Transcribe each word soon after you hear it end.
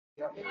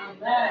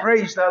Amen.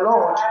 Praise the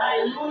Lord.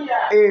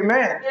 Hallelujah.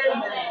 Amen.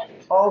 Amen.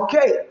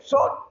 Okay, so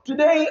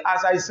today,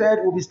 as I said,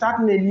 we'll be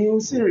starting a new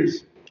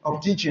series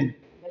of teaching.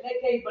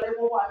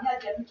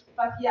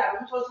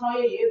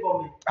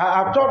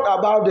 I've thought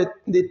about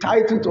the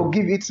title to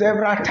give it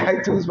several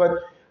titles, but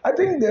I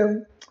think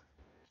let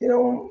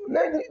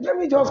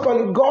me just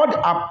call it God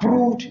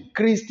approved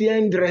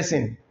Christian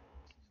dressing.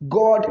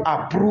 God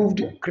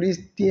approved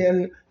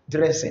Christian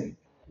dressing.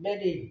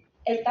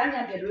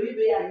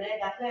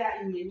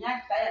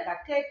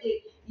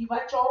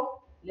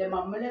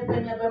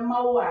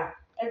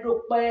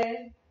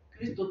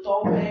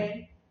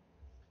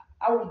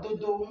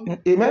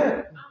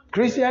 Amen.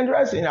 Christian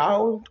dressing,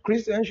 how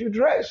Christians should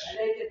dress.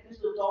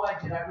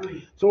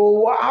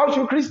 So how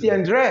should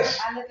Christians dress?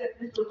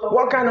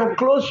 What kind of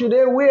clothes should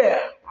they wear?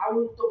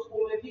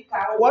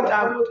 What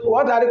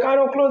are the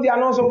kind of clothes they are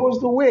not supposed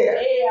to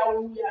wear?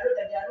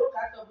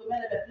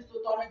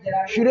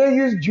 Should they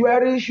use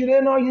jewelry? Should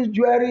they not use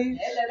jewelry?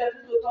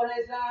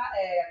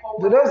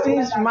 Do those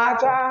things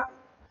matter?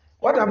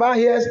 What about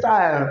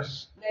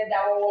hairstyles?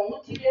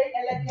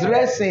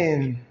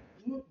 Dressing.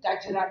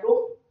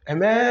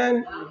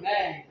 Amen.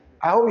 Amen.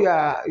 I hope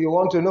you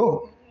want to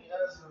know.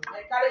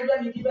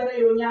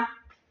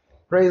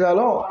 Praise the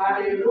Lord.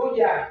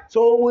 Hallelujah.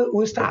 So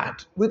we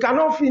start. We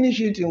cannot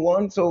finish it in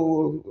one,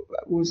 so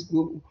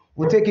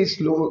we'll take it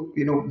slow,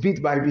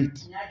 bit by bit.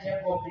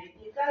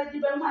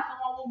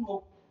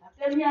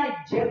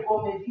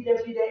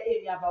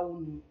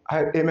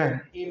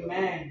 Amen.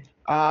 Amen.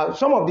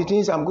 Some of the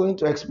things I'm going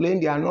to explain,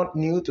 they are not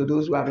new to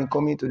those who have been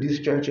coming to this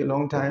church a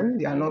long time.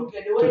 They are not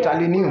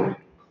totally new.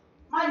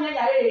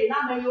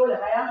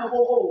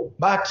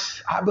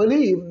 But I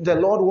believe the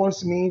Lord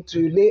wants me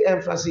to lay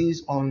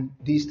emphasis on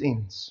these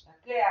things.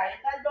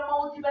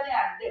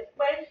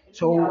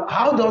 So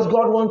how does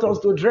God want us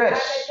to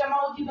dress?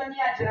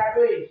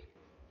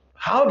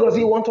 How does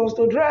He want us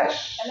to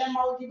dress?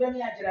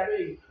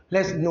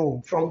 Let's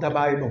know from the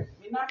Bible.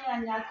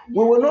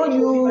 We will not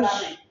use,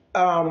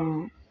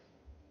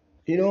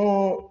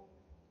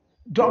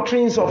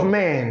 doctrines of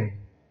men.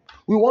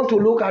 We want to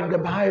look at the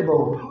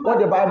Bible, what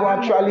the Bible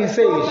actually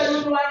says.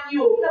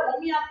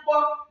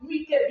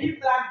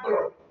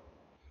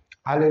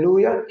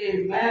 Hallelujah.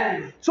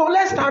 Amen. So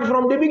let's start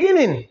from the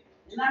beginning.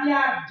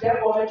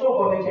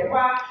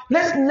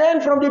 Let's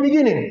learn from the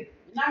beginning.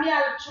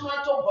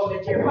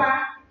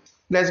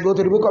 Let's go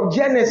to the book of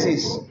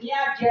Genesis,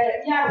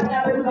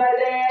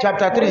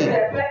 chapter 3.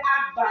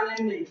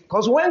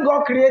 Because when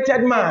God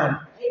created man,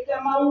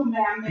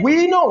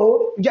 we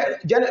know,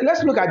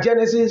 let's look at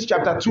Genesis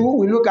chapter 2,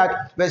 we look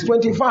at verse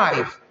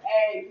 25.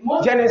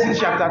 Genesis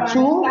chapter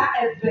 2,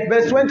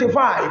 verse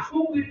 25.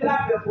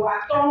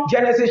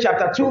 Genesis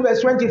chapter 2,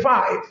 verse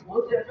 25.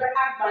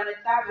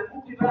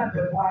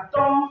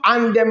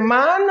 And the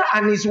man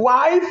and his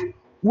wife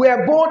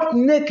were both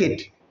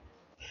naked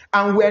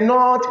and were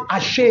not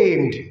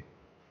ashamed.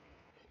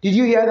 Did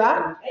you hear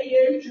that?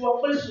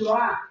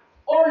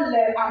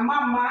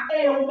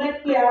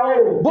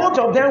 Both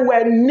of them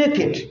were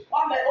naked.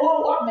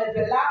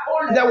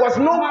 There was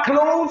no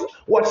clothes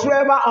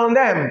whatsoever on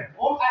them.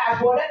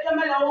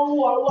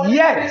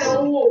 Yet,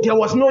 there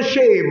was no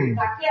shame.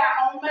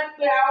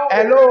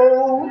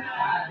 Hello?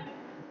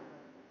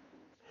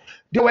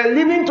 They were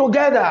living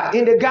together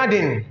in the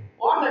garden.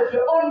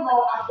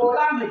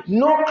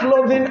 No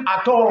clothing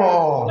at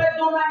all.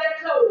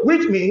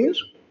 Which means,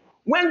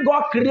 when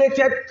God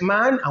created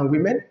man and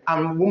women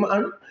and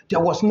woman,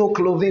 there was no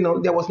clothing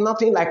on. There was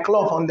nothing like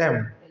cloth on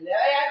them.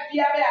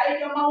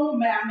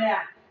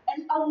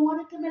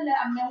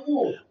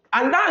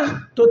 And that's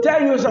to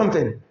tell you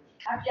something.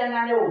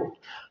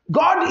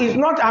 God is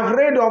not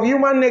afraid of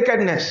human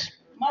nakedness.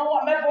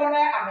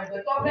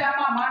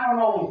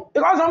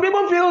 Because some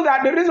people feel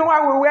that the reason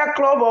why we wear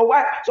clothes or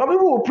why some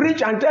people will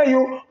preach and tell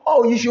you,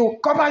 oh, you should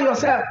cover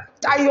yourself,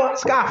 tie your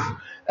scarf,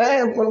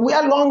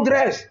 wear long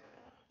dress.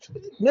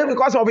 Maybe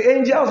because of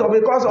angels or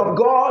because of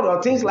God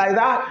or things like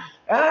that.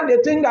 And they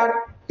think that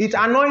it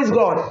annoys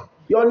God.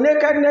 Your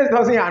nakedness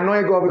doesn't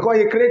annoy God because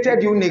He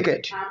created you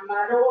naked.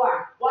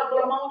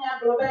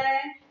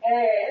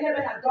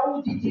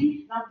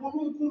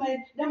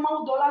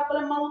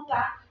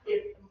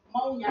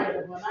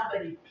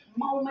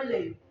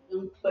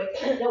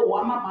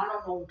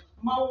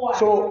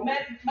 So,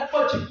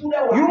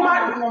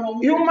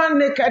 human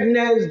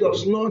nakedness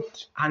does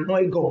not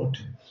annoy God.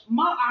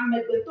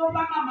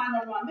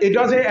 It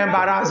doesn't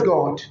embarrass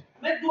God.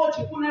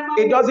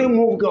 It doesn't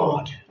move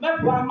God.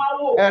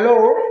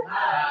 Hello?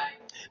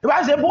 The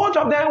Bible says both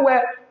of them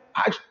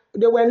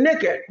were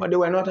naked, but they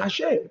were not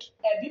ashamed.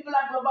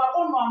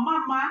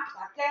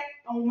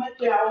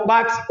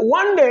 But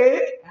one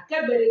day,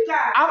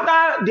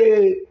 after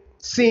they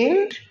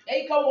sinned,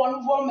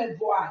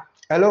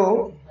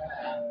 hello?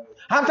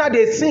 After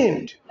they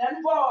sinned,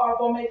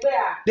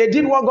 they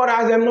did what God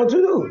asked them not to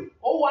do.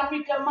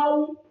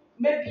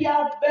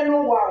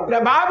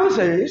 The Bible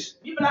says,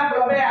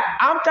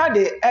 after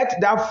they ate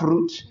that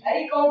fruit,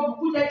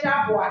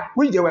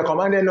 which they were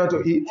commanded not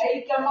to eat,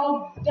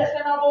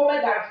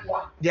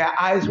 their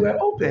eyes were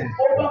open.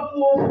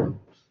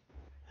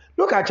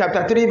 Look at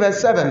chapter 3, verse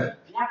 7.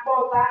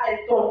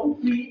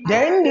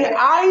 Then the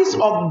eyes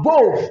of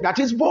both, that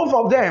is both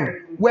of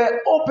them, were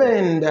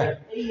opened,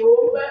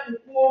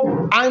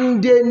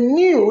 and they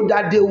knew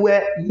that they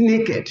were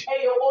naked.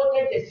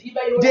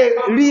 They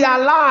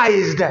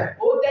realized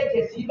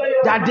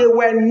that they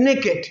were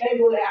naked.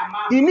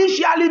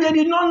 Initially, they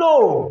did not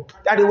know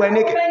that they were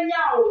naked.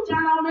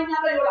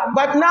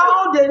 But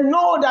now they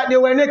know that they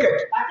were naked.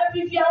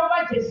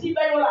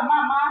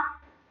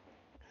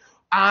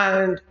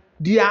 And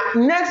their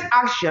next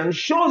action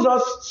shows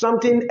us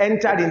something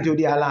entered into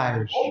their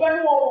lives.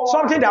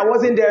 Something that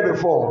wasn't there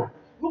before.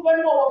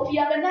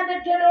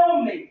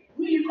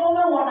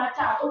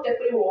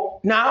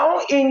 Now,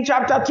 in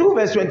chapter 2,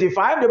 verse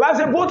 25, the Bible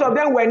says both of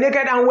them were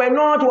naked and were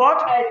not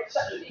what?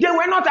 They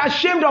were not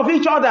ashamed of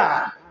each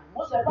other.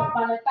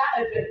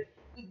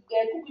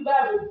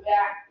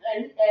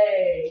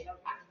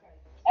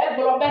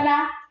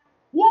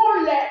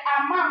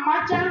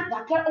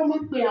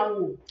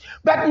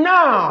 But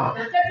now,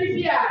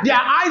 their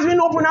eyes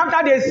been opened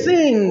after they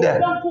sinned.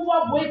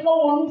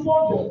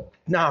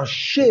 Now,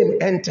 shame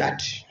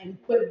entered.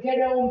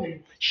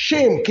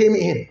 Shame came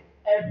in.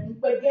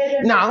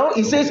 Now,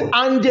 it says,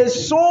 and they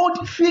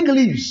sewed fig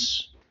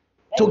leaves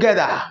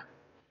together.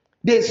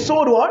 They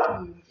sewed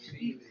what?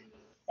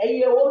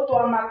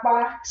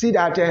 See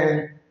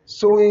that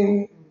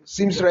sewing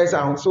seamstress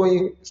and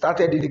sewing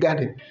started in the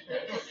garden.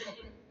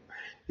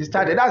 It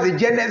started. That's the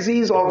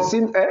genesis of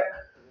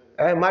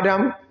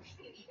Madam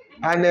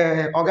and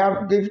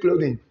Oga give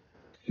clothing.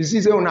 You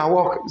see, say on our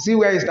walk, see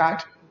where it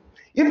start.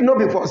 If not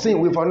before sin,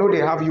 we for know they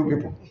have you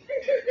people.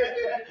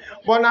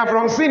 But now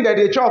from sin that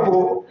they chop,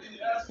 you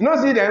know,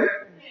 see them.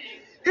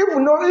 If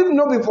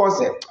no before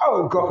sin,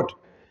 oh God,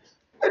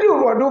 what do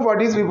you do for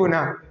these people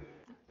now?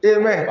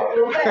 Amen.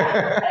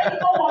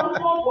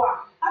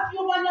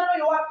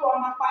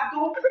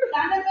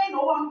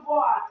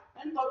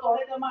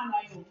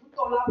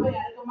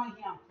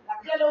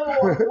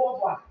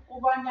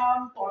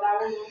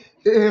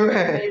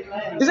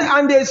 Amen. He said,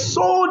 and they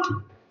sewed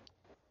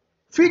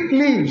fig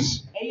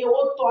leaves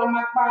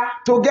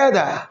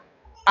together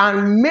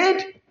and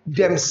made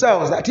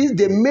themselves, that is,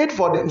 they made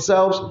for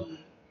themselves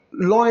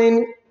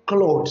loin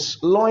clothes.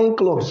 Loin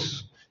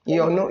clothes.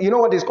 You know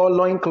what is called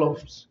loin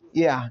clothes?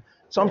 Yeah.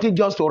 Something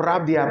just to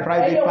wrap their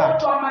private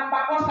part.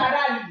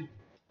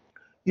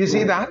 You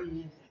see that?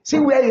 See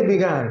where it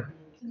began.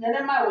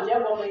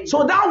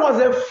 So that was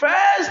the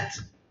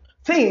first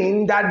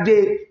thing that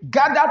they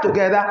gathered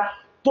together.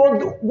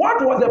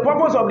 What was the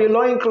purpose of the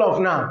loincloth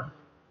now?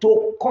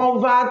 To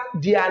cover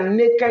their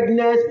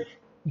nakedness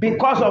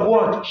because of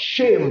what?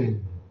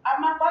 Shame.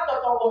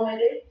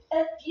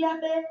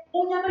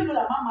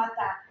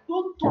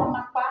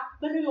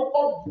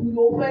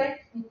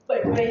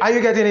 Are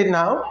you getting it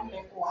now?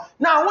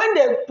 Now, when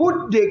they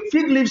put the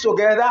fig leaves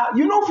together,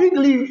 you know fig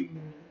leaf.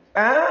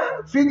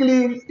 Fig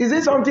leaf, is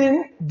it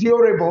something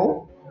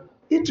durable?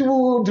 It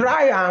will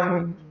dry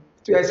and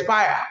to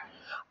expire.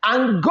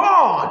 And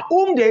God,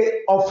 whom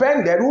they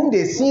offended, whom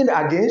they sinned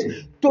against,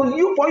 for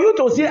you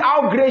to see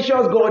how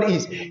gracious God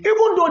is,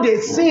 even though they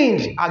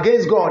sinned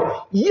against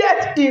God,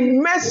 yet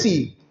in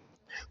mercy,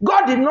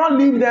 God did not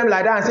leave them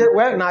like that and say,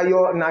 well, now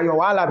your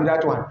wala be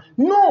that one.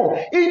 No,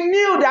 he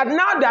knew that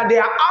now that they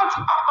are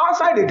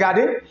outside the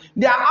garden,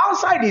 they are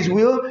outside his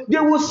will, they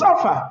will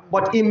suffer.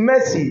 But in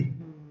mercy,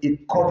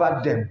 it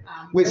covered them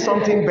with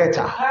something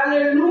better.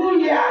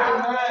 Hallelujah.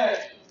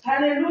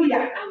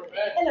 Hallelujah.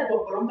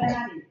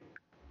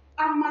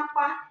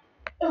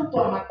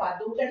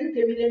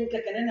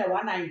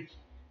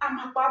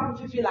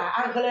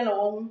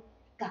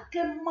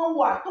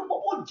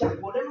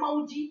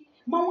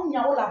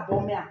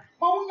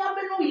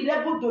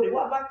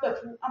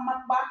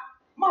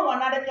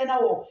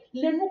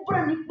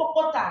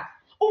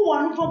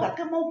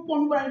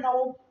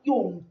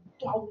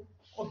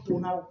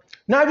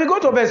 Now if you go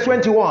to verse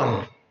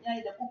 21,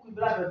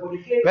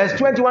 verse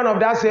 21 of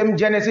that same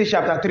Genesis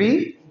chapter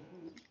 3,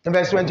 and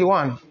verse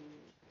 21.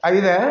 Are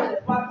you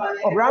there?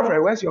 Oh,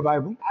 Bradford, where's your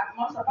Bible?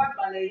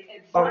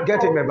 Oh,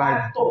 get him a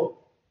Bible.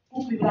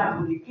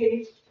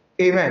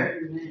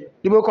 Amen.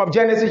 The book of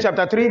Genesis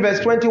chapter 3, verse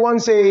 21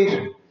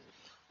 says,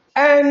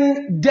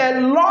 and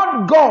the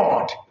Lord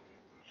God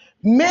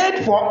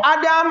made for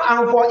Adam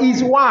and for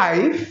his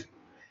wife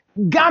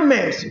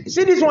garments.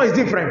 See, this one is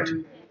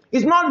different.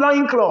 It's not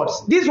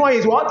loincloths. This one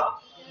is what?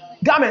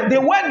 Garment. The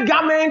word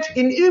garment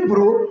in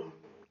Hebrew,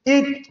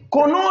 it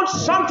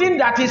connotes something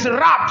that is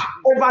wrapped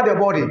over the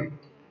body.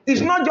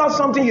 It's not just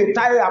something you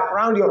tie up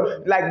around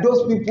your, like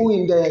those people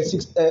in the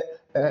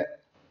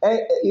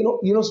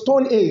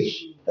Stone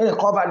Age. And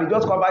they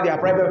just cover their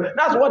private.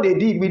 That's what they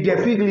did with their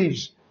fig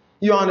leaves.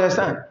 You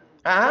understand?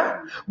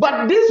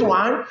 But this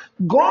one,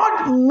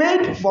 God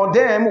made for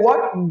them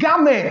what?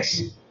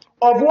 Garments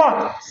of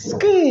what?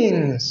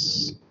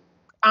 Skins.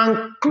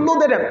 and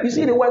clothed them. You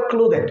see the word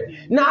clothed.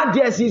 Now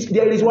there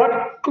is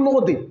what?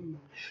 Clothing.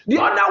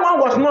 The other one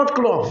was not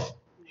cloth.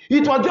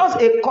 It was just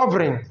a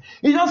covering.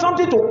 It's just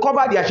something to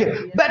cover their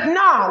shame. But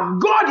now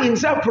God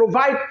himself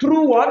provides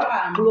through what?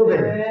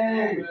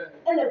 Clothing.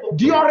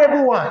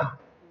 Durable one.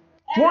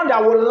 One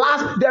that will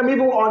last them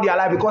even all their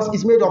life because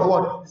it's made of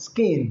what?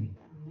 Skin.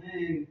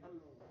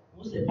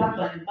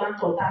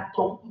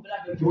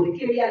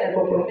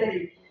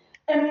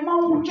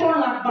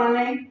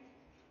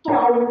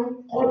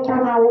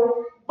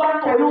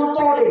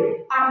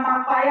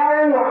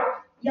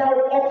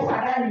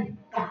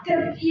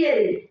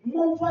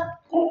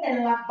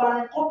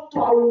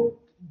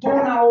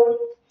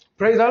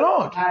 Praise the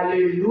Lord.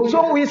 Hallelujah.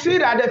 So we see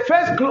that the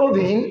first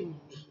clothing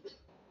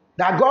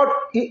that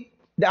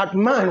that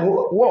man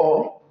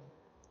wore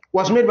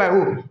was made by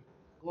who?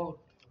 God.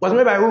 Was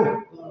made by who?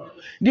 God.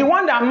 The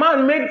one that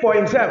man made for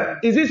himself,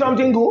 is it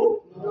something good?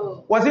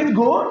 No. Was it good?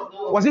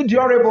 No. Was it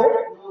durable?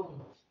 No.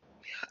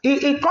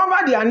 It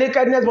covered their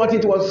nakedness, but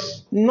it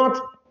was not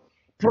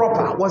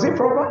proper. Was it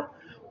proper?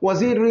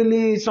 Was it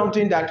really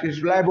something that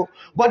is reliable?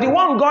 But the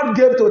one God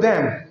gave to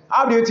them,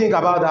 how do you think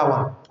about that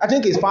one? I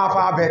think it's far,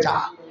 far better.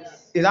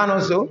 Yes. Is that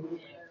not so?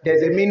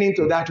 There's a meaning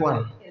to that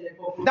one.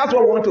 That's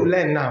what we want to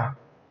learn now.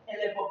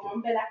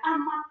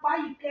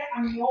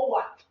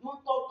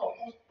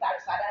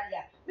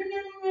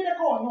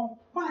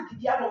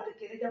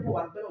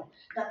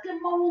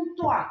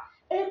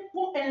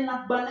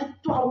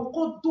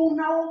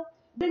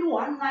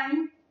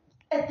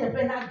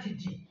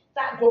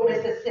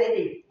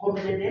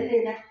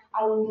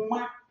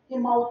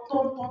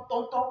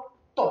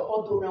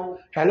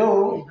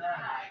 Hello?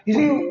 You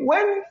see,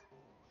 when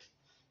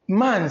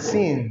man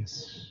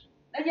sins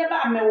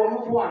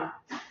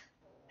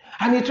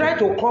and he tries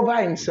to cover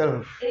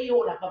himself,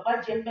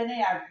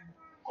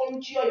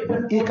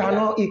 he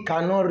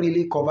cannot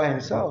really cover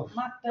himself.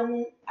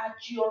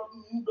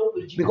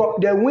 Because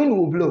the wind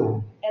will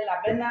blow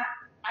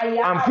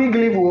and fig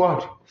leaf will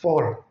what?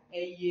 Fall.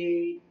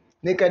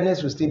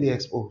 Nakedness will still be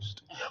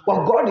exposed.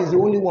 But God is the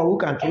only one who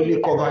can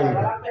truly cover you.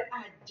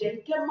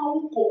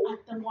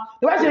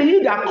 The Bible says, he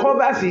that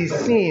covers his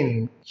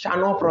sin shall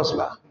not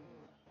prosper.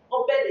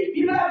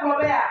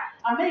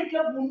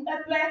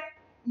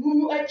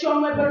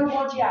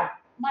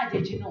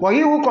 But he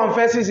who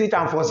confesses it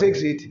and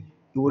forsakes it, he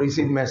will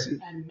receive mercy.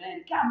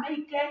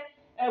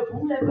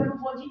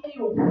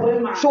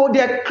 So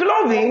the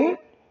clothing,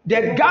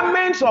 the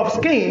garments of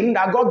skin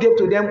that God gave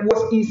to them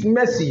was his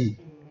mercy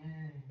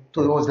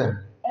towards them.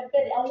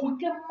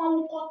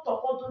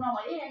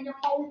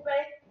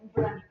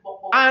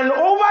 And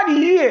over the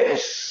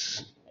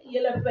years,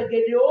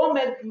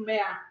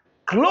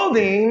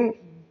 clothing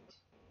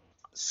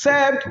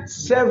served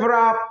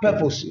several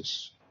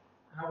purposes.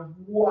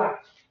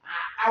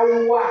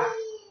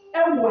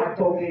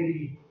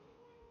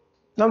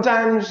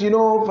 Sometimes,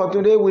 for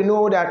today, we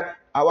know that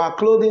our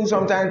clothing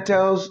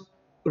sometimes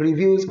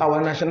reveals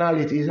our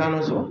nationality. Is that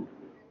not so?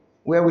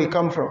 Where we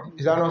come from.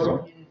 Is that not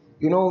so?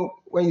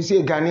 When you see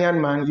a Ghanaian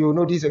man, you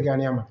know this is a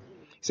Ghanaian man.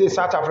 Say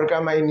South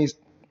African man in his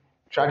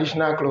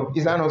traditional clothes.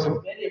 Is that not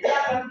so?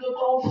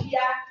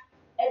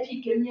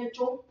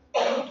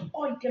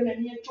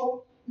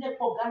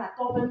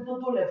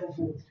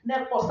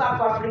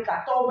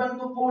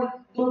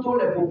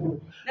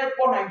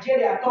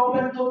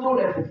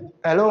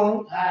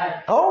 Hello?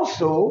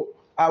 Also,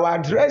 our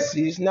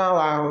dresses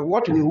now,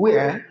 what we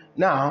wear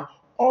now,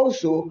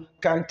 also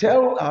can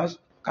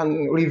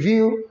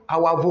reveal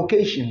our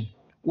vocation,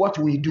 what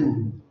we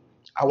do,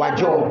 our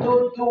job,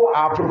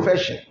 our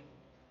profession.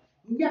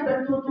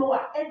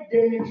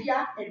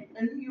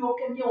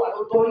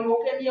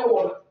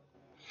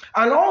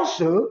 And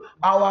also,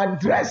 our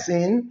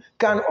dressing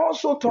can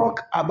also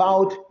talk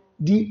about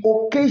the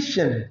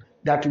occasion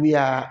that we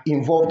are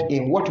involved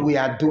in, what we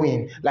are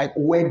doing, like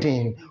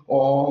wedding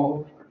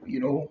or,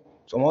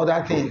 some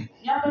other thing.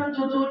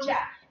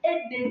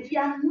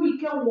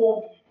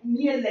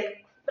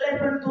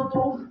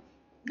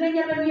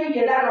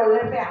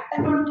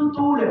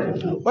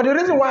 But the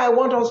reason why I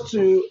want us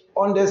to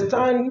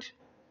understand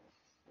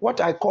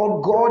what I call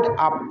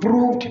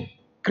God-approved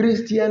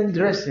Christian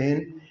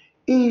dressing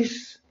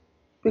is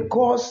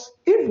because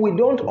if we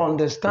don't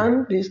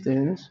understand these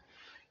things,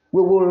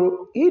 we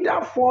will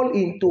either fall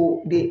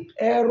into the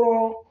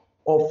error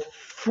of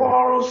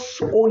false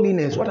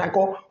holiness, what I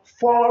call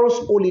false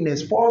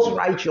holiness, false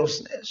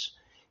righteousness.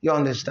 You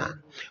understand?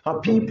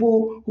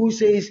 People who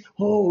says,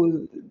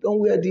 oh, don't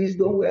wear this,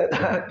 don't wear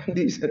that,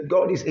 this,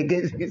 God is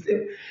against this,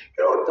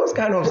 those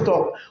kind of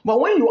stuff. But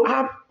when you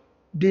have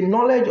the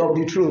knowledge of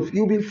the truth,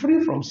 you'll be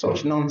free from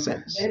such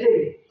nonsense.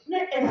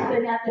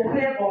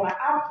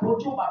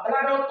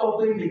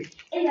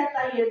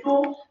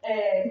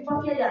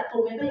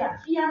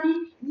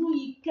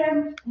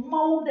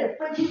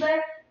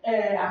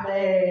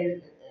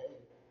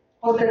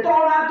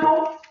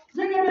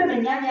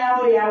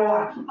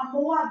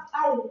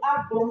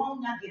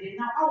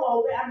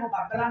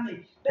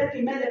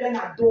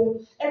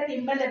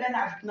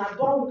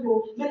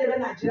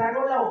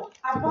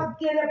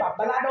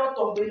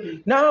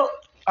 Now,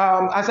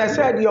 as I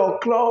said, your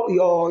clothes,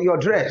 your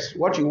dress,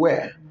 what you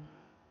wear,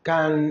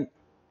 can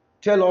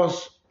tell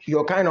us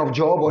your kind of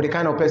job or the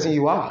kind of person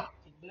you are.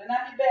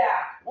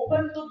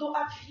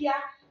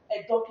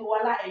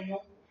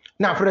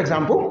 Now, for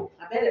example,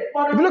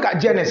 if you look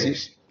at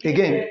Genesis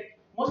again,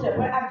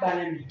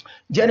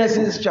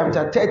 Genesis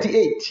chapter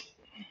 38.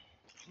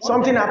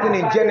 Something happened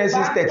in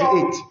Genesis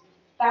 38.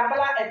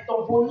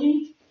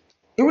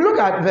 If we look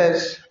at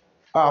verse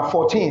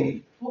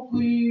 14,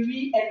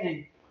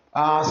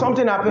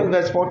 something happened in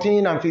verse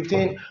 14 and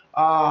 15.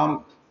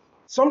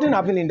 Something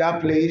happened in that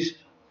place.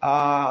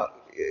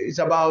 It's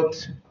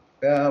about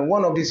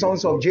one of the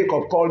sons of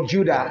Jacob called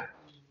Judah.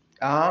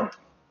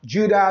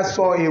 Judah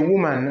saw a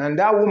woman, and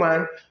that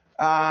woman,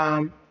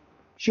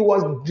 she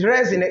was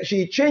dressed in.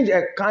 She changed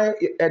a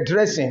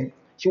dressing.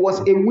 She was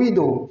a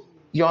widow.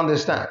 You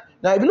understand?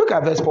 Now, if you look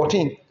at verse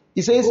 14,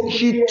 it says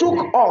she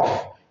took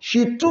off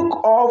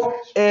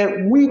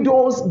a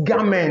widow's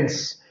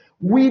garments.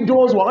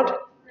 Widow's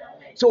what?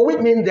 So which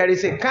means there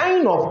is a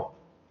kind of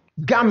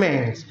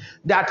garments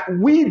that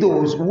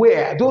widows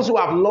wear, those who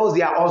have lost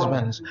their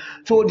husbands.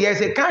 So there's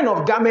a kind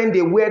of garment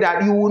they wear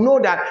that you will know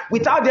that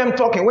without them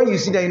talking, when you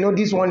see that, you know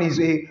this one is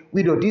a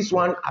widow, this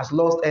one has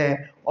lost a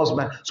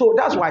husband. So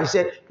that's why I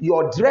said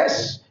your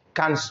dress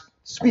can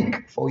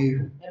speak for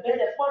you.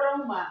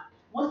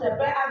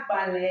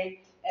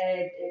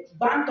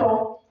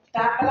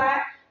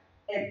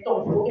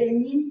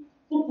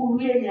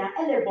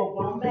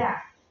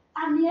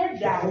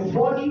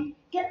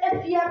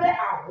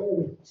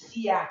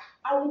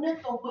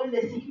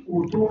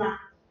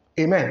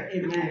 Amen.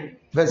 Amen.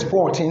 Verse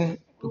 14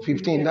 to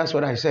 15, that's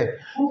what I said.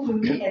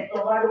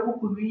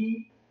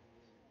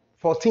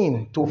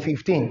 14 to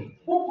 15.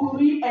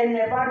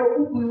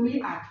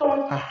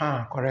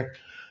 Correct.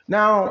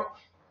 Now,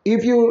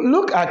 if you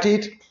look at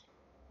it,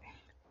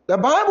 the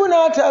Bible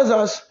now tells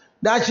us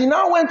that she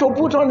now went to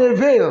put on a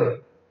veil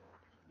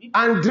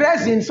and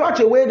dress in such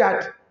a way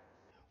that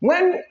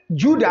when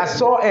Judah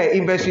saw her,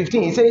 in verse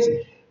 15, it says,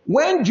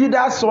 when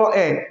Judah saw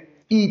her,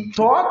 he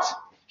thought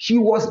she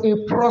was a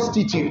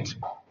prostitute.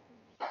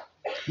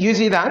 You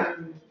see that?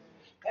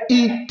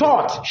 He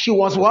thought she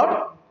was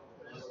what?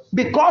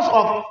 Because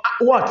of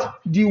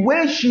what? The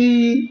way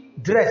she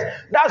dressed.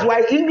 That's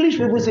why English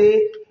people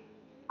say,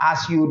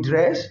 as you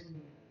dress,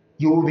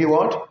 you will be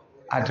what?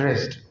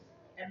 Addressed.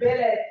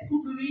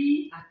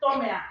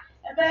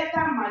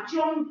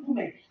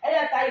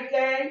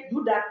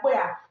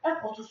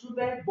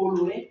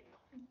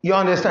 You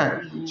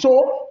understand?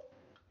 So,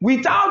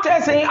 without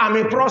her saying I'm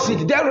a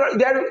prostitute,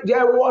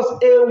 there was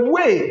a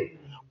way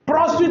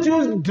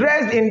prostitutes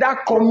dressed in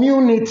that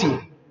community.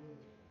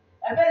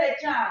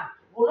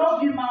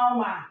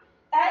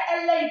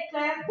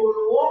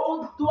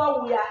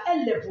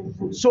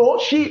 So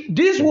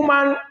this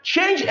woman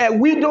changed a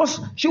widow's.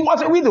 She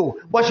was a widow,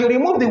 but she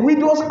removed the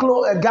widow's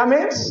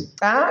garments,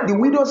 the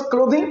widow's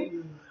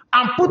clothing,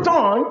 and put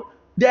on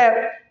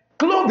the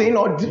clothing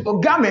or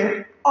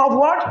garment of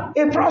what?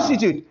 A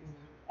prostitute.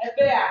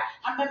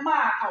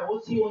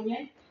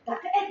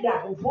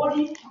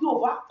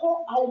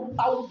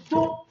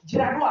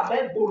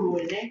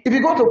 If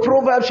you go to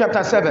Proverbs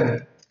chapter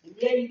 7,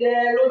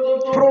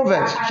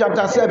 Proverbs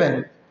chapter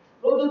 7,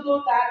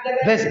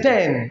 verse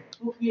 10.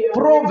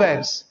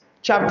 Proverbs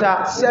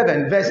chapter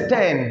 7, verse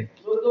 10.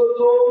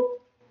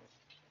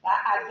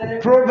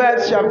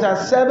 Proverbs chapter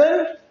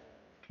 7,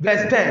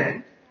 verse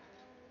 10.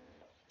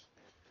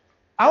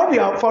 I hope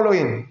you are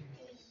following.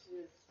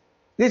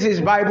 This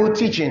is Bible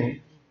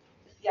teaching.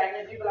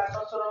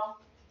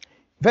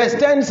 Verse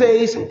 10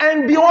 says,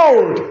 and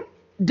behold,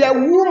 the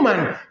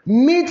woman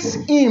meets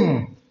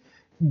him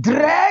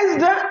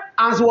dressed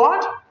as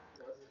what?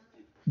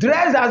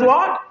 Dressed as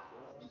what?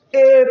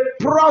 A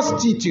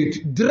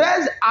prostitute.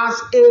 Dressed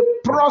as a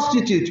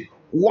prostitute,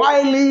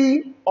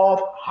 wily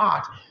of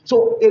heart.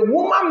 So a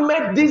woman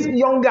met this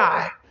young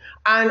guy,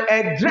 and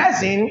her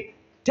dressing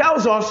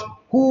tells us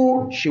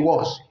who she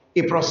was.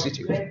 A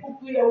prostitute.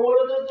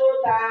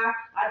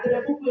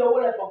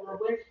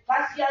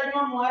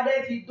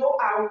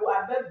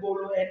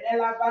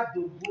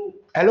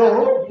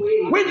 Hello?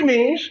 Which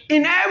means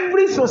in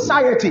every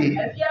society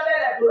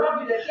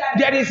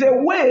there is a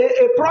way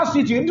a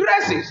prostitute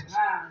dresses.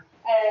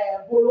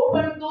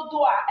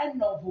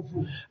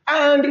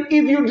 And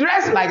if you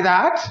dress like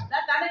that,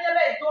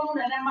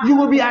 you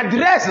will be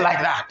addressed like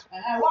that.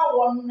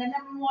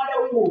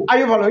 Are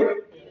you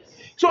following?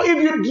 So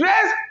if you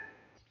dress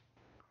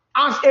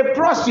as a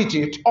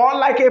prostitute or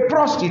like a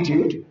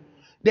prostitute,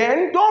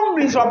 then don't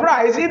be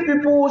surprised if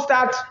people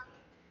start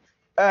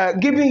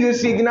giving you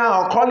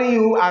signal or calling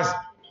you as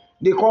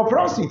they call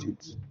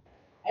prostitutes.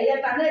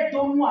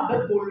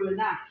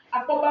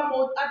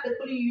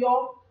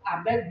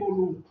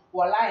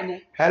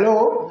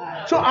 Hello?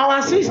 So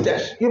our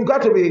sisters, you've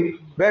got to be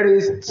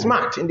very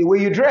smart in the way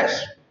you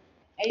dress.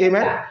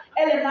 Amen?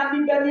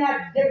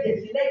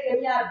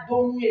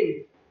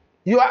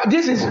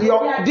 This is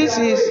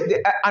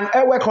an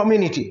Ewe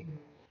community.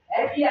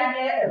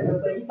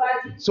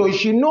 So you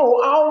should know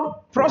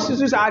how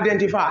prostitutes are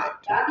identified.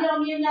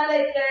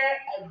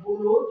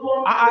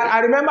 I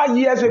remember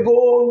years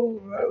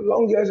ago,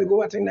 long years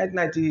ago, I think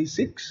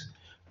 1996,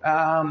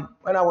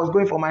 when I was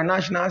going for my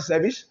national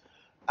service,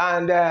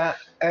 and I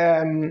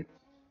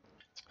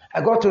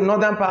got to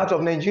northern part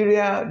of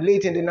Nigeria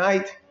late in the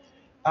night,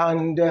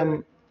 and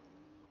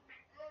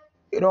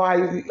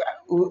I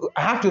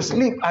have to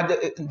sleep at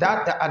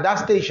that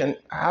station.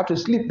 I have to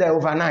sleep there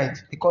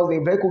overnight because the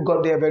vehicle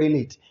got there very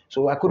late.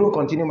 So I couldn't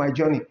continue my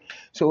journey.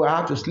 So I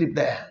had to sleep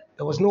there.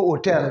 There was no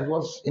hotel. It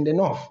was in the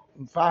north,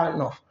 far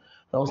north.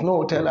 There was no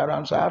hotel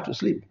around, so I had to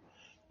sleep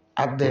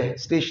at the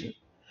station.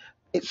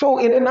 So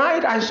in the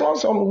night, I saw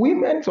some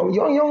women, some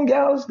young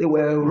girls. They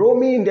were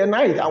roaming in the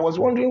night. I was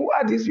wondering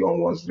why these young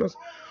ones just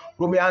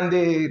roaming. And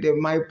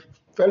my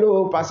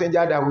fellow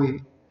passenger that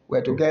we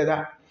were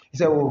together, he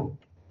said, "Oh,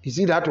 you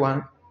see that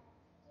one?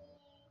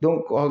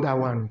 Don't call that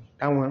one.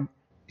 That one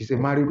is a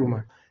married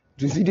woman.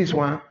 You see this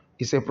one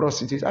is a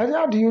prostitute." I said,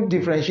 "How do you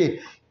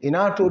differentiate?" He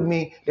now told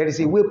me there is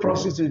a way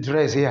prostitutes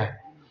dress here.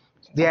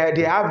 They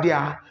have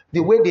the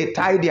way they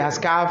tie their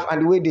scarf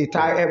and the way they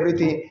tie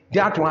everything.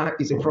 That one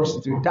is a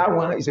prostitute. That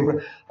one is a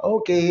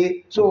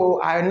okay. So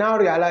I now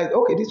realize,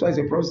 okay, this one is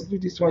a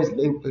prostitute. This one is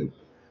a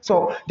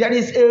so there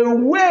is a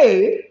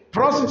way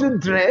prostitute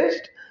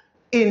dressed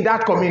in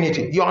that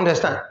community. You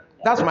understand?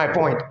 That's my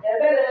point.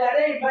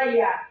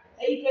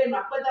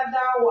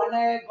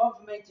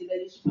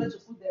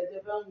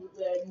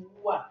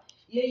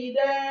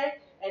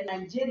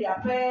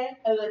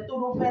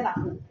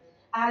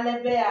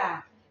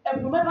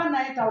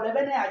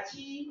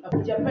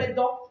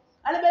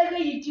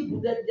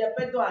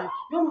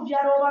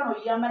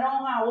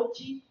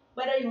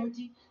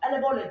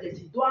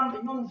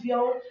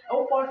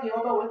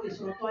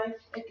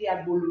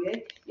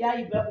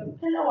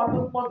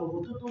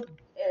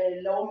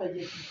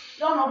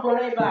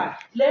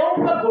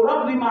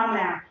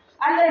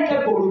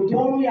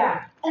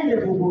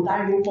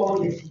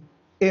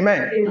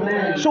 Amen.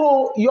 Amen.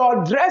 So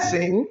your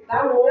dressing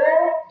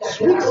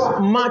speaks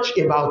much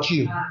about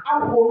you.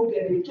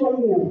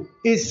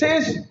 It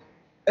says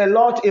a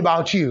lot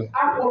about you.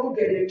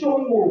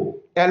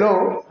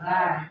 Hello?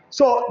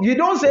 So you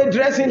don't say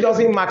dressing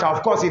doesn't matter.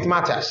 Of course it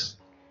matters.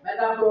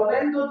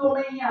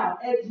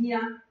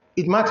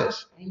 It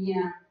matters.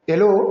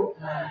 Hello?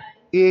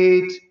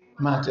 It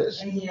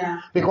matters.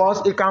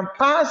 Because it can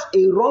pass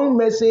a wrong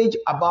message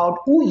about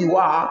who you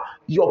are,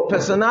 your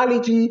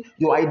personality,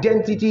 your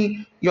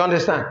identity, you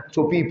understand,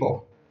 to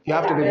people. You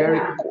have to be very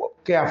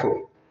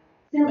careful.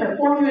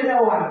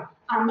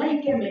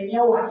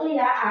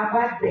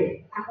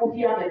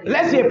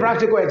 Let's see a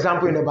practical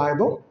example in the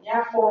Bible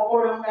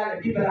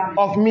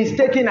of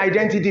mistaken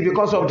identity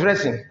because of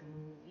dressing.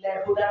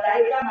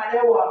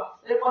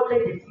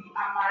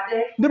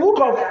 The book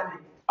of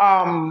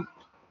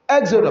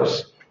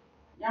Exodus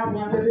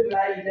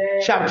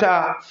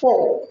chapter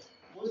 4.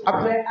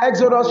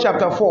 Exodus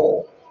chapter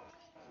 4.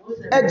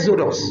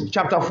 Exodus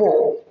chapter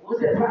 4.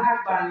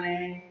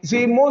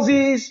 See,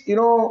 Moses,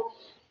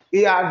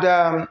 he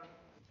had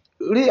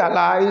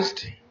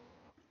realized.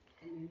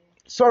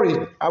 Sorry,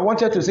 I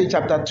wanted to say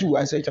chapter 2.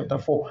 I said chapter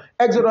 4.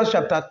 Exodus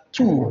chapter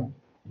 2.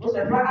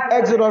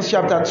 Exodus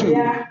chapter 2.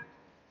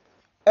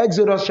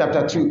 Exodus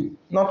chapter 2.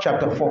 Not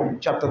chapter 4.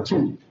 Chapter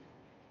 2.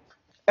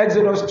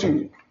 Exodus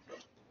 2.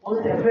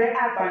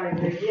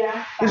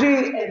 You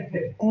see,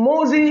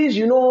 Moses,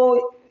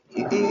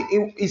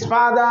 his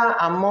father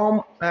and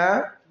mom,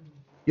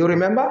 you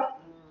remember?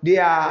 They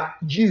are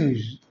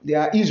Jews. They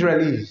are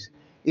Israelis.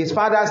 His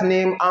father's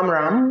name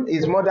Amram,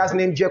 his mother's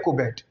name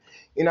Jochebed.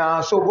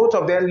 So both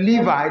of them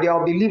Levi, they are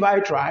of the Levi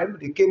tribe.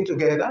 They came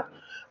together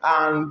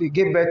and they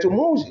gave birth to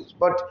Moses.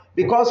 But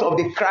because of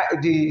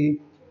the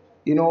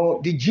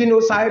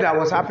genocide that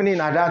was happening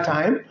at that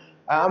time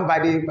by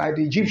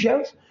the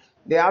Egyptians,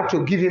 they had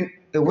to give him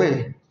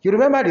away. You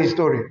remember the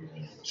story?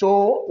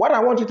 So what I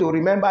want you to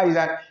remember is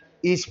that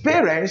his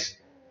parents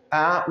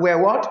were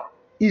what?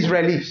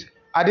 Israelis.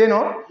 Are they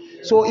not?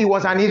 So he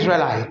was an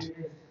Israelite.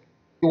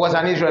 He was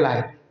an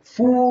Israelite.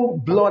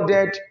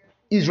 Full-blooded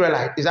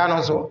Israelite. Is that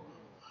not so?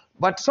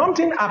 But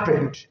something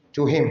happened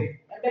to him.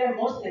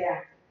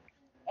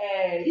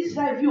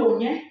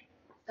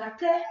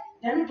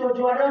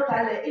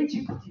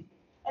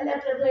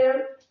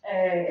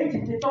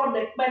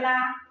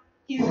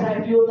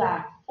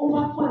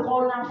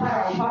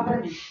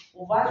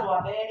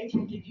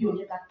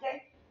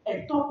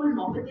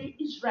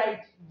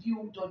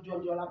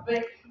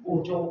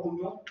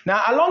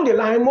 Now, along the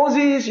line,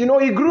 Moses, he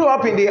grew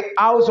up in the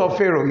house of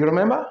Pharaoh. You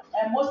remember?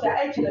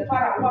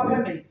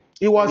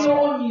 It was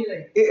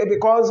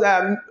because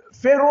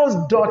Pharaoh's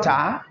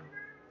daughter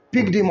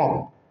picked him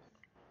up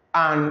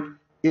and,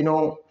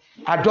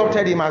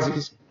 adopted him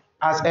as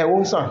her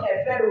own son.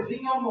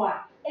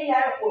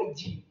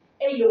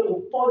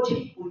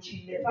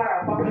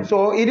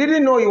 So he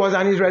didn't know he was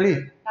an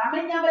Israeli.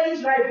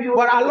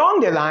 But along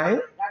the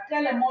line,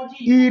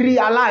 he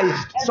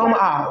realized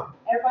somehow,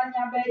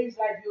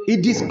 he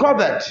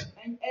discovered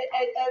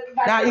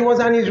that he was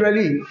an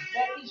Israeli,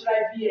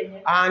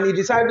 and he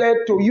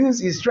decided to use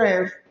his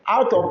strength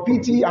out of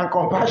pity and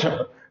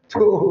compassion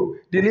to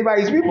deliver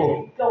his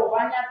people.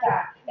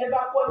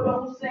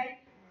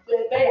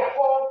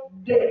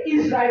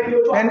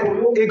 And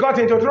he got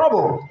into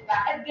trouble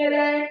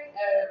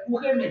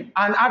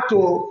and had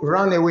to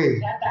run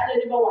away.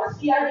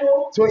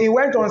 So he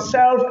went on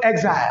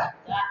self-exile.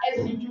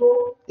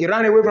 He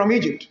ran away from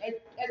Egypt.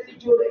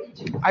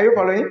 Are you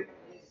following?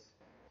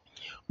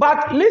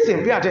 But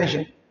listen, pay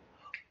attention.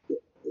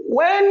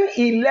 When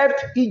he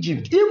left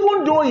Egypt,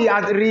 even though he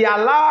had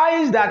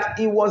realized that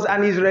he was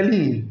an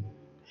Israeli,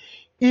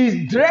 his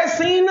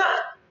dressing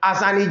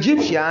as an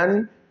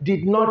Egyptian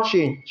did not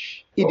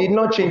change. He did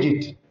not change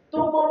it.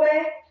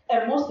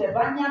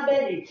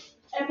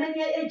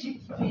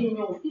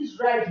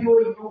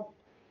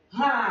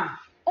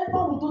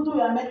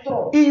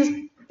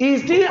 He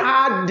still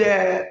had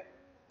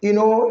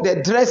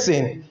the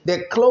dressing,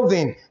 the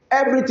clothing,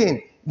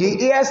 everything, the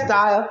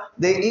hairstyle,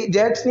 the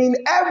dressing,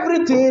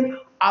 everything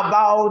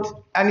about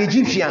an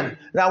Egyptian.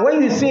 Now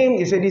when you see him,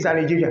 you say this is an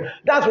Egyptian.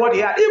 That's what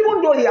he had,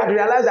 even though he had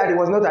realized that he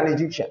was not an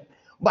Egyptian.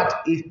 But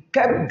he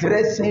kept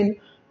dressing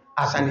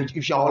as an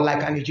Egyptian or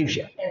like an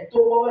Egyptian.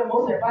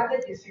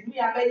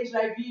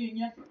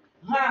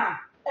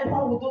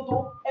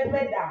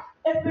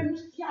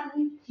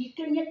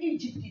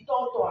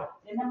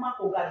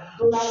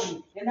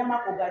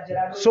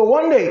 So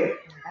one day,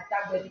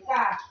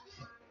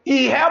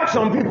 he helped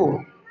some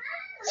people,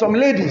 some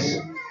ladies.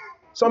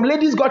 Some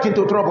ladies got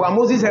into trouble and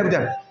Moses helped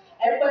them.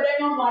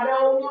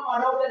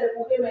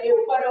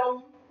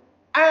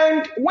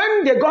 And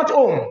when they got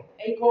home,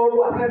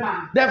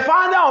 the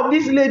father of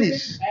these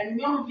ladies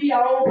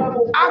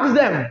asked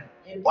them,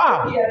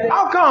 wow,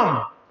 how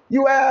come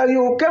you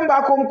came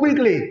back home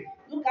quickly?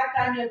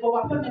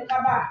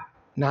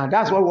 Now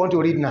that's what we want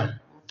to read now.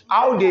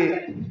 How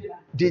they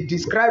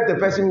describe the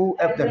person who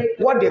helped them,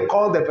 what they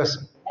call the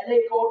person.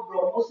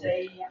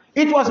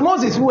 It was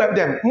Moses who helped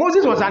them.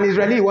 Moses was an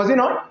Israeli, was he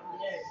not?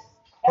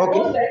 Okay.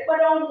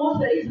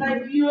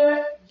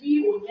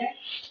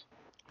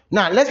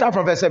 Now let's start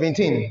from verse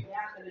 17.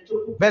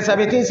 Verse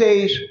 17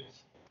 says,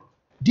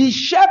 the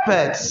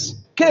shepherds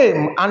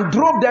came and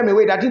drove them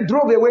away. That he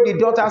drove away the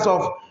daughters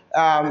of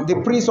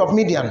the priest of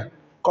Midian,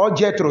 called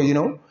Jethro,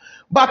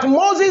 But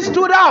Moses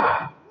stood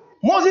up.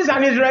 Moses,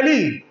 an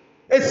Israeli,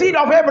 a seed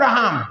of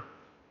Abraham,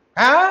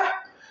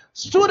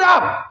 stood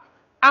up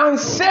and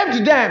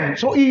saved them.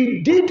 So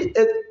he did,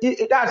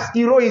 that's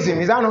heroism,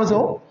 is that not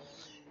so?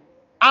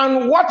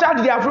 And watered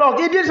their flock.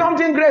 He did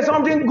something great,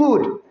 something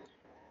good.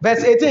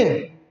 Verse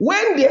 18,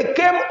 when they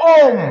came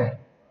home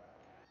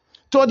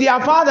to their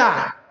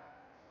father,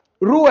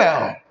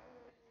 Ruel,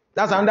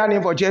 that's another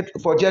name for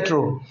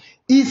Jethro,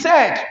 he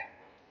said,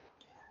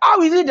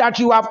 how is it that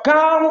you have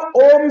come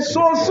home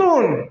so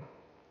soon?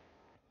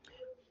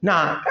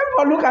 Now,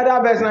 everyone look at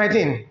that verse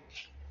 19.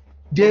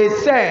 They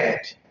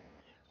said,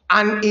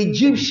 an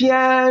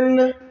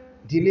Egyptian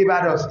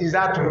delivered us. Is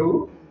that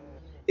true?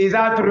 Is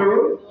that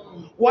true?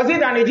 Was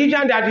it an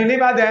Egyptian that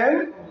delivered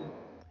them?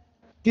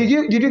 Did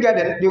you get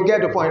it? You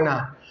get the point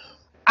now.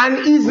 An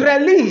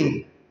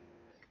Israeli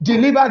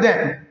delivered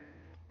them.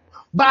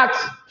 But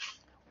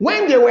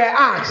when they were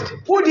asked,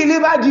 who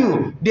delivered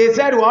you? They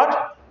said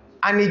what?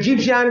 An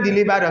Egyptian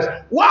delivered us.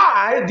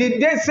 Why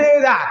did they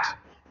say that?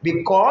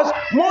 Because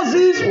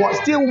Moses was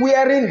still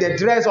wearing the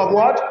dress of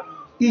what?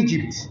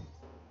 Egypt.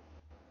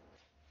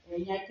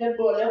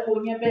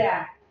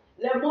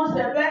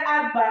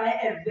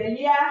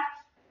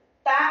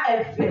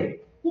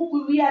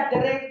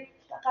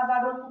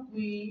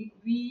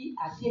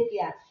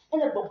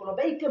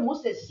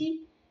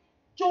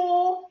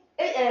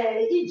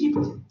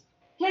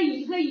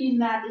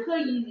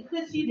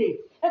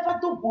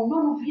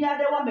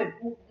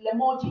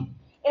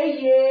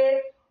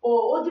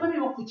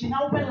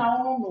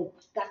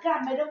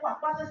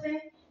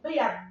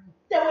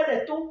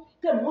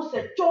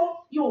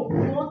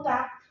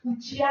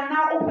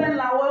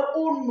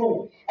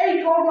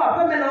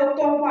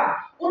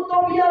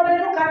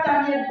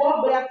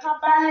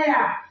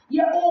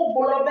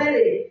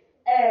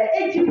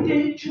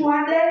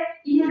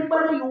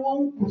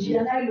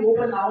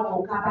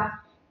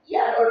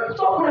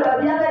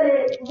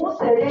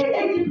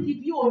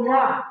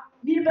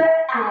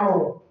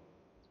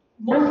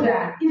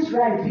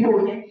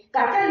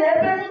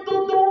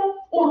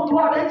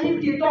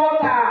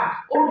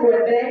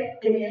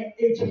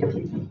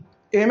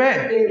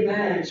 Amen.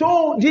 Amen.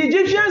 So the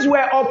Egyptians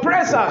were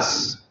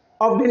oppressors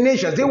of the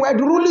nations. They were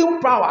ruling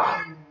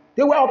power.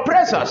 They were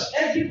oppressors.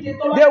 They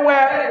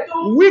were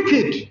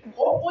wicked.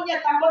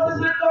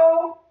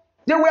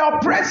 They were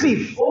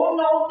oppressive.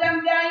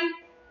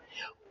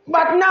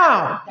 But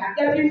now,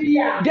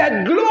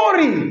 the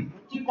glory,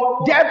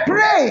 the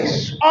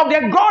praise of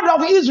the God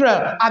of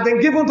Israel have been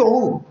given to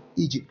who?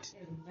 Egypt.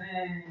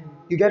 Amen.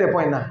 You get the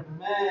point now?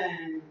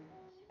 Amen.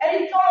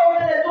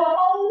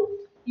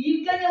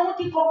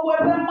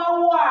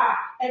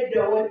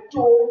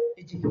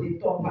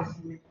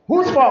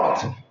 Whose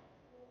fault?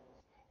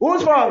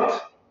 Whose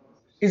fault?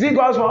 Is it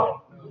God's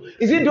fault?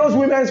 Is it those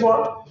women's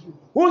fault?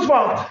 Whose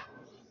fault?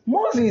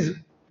 Moses.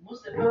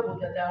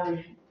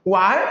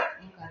 Why?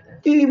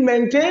 He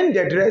maintained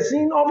the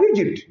dressing of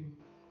Egypt.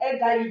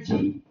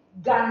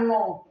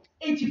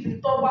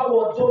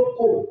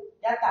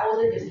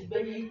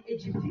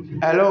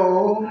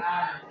 Hello?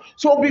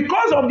 So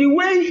because of the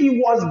way he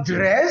was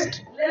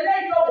dressed,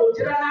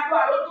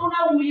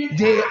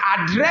 they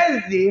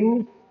addressed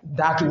him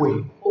that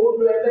way.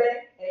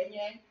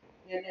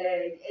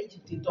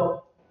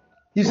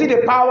 You see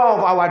the power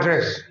of our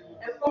dress.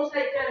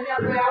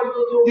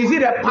 You see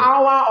the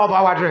power of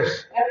our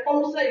dress.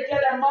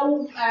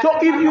 So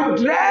if you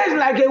dress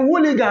like a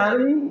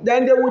hooligan,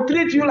 then they will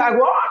treat you like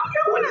what?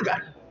 A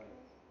hooligan.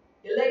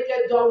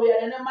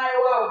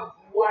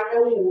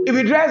 If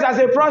you dress as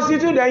a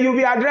prostitute, then you'll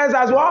be addressed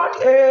as what?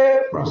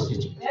 A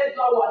prostitute.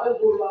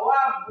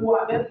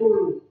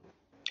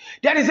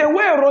 There is a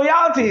way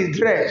royalty is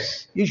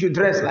dressed. You should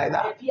dress like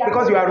that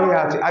because you are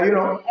royalty. Are you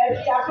not?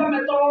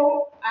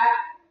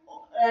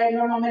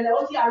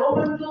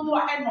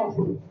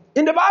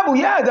 In the Bible,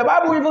 yeah, the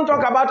Bible even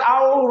talk about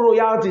how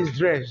royalty is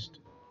dressed.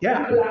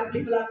 Yeah.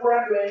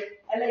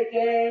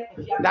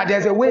 That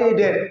there's a way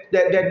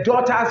the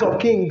daughters of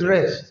king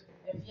dressed.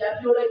 It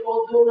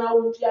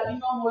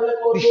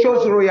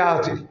shows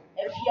royalty.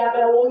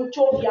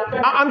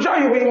 I'm sure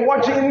you've been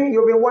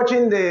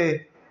watching the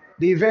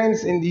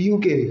events in the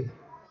UK.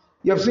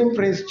 You've seen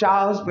Prince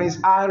Charles, Prince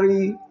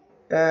Harry,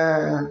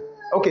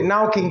 okay,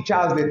 now King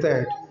Charles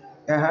III.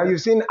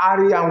 You've seen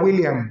Harry and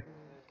William.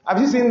 Have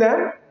you seen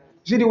them?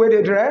 See the way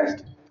they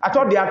dressed? I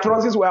thought their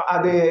trousers were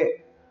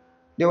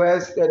they were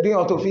doing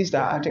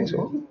autofista, I think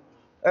so.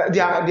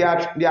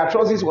 Their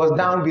trousers was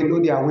down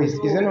below their waist.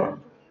 Is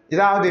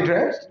that how they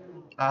dressed?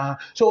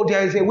 So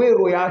there is a way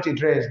royalty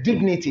dress,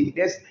 dignity.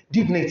 There's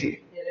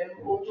dignity.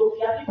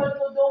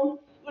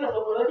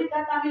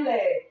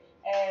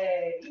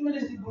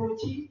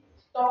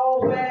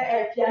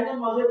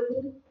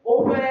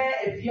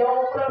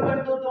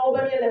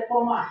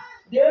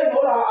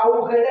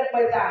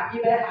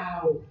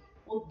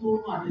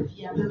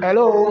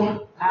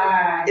 Hello.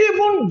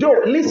 Even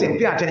though, listen,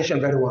 pay attention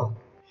very well.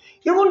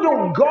 Even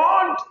though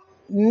God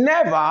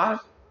never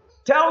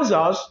tells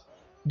us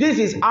this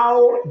is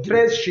how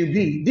dress should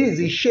be, this is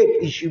the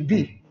shape it should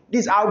be,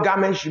 this is how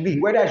garment should be,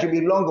 whether it should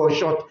be long or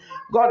short.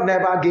 God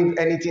never gave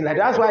anything like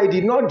that. That's why he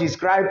did not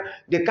describe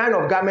the kind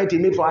of garment he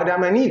made for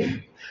Adam and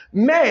Eve.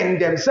 Men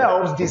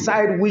themselves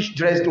decide which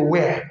dress to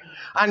wear.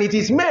 And it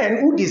is men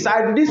who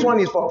decide this one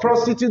is for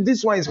prostitute,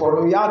 this one is for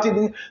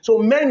royalty. So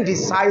men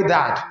decide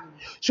that.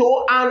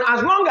 So, and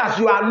as long as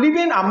you are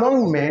living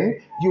among men,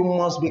 you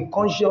must be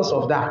conscious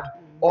of that.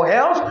 Or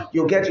else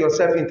you get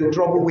yourself into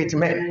trouble with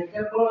men.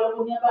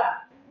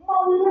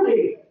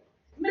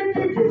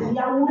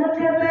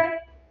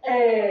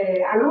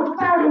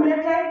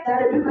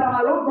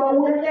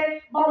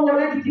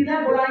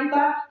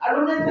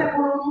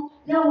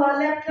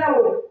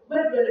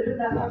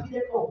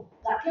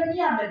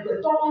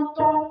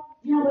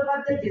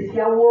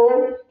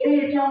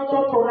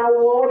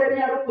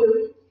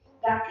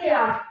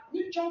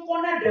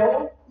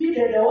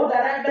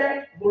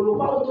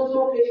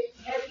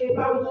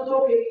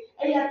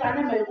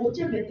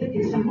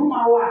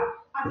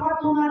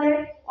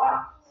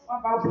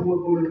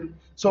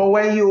 So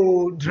when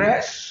you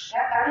dress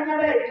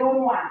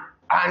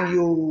and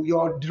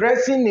your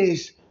dressing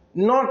is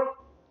not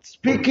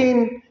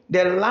speaking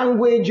the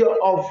language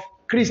of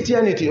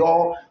Christianity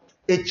or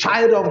a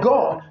child of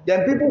God,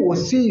 then people will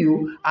see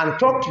you and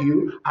talk to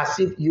you as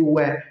if you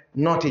were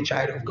not a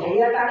child of God.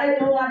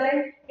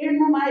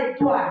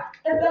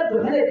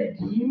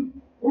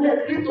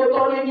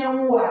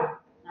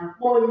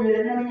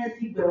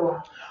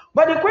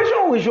 But the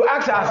question we should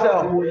ask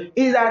ourselves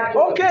is that,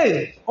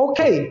 okay,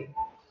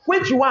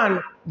 which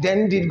one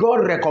then did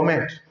God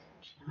recommend?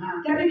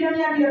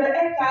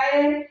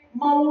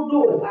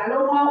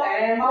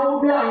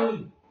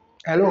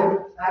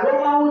 Hello?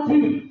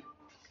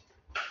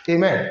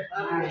 Amen.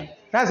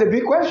 That's a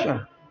big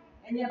question.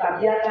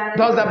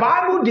 Does the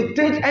Bible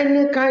dictate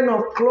any kind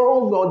of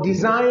clothes or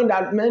design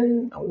that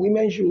men and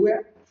women should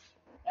wear?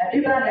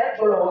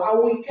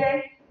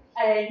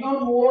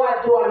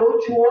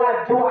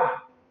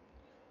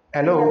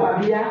 Hello?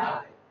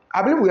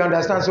 I believe we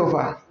understand so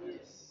far.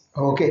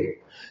 Okay.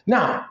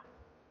 Now,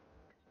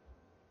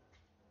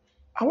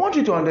 I want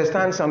you to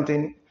understand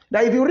something,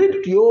 that if you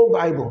read the whole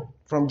Bible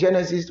from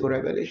Genesis to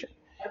Revelation,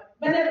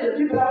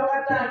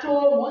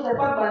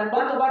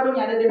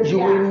 you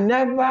will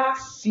never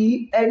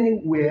see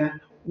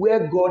anywhere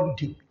where God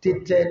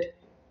dictated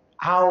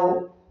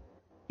how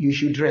you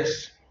should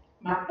dress.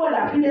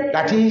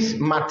 That is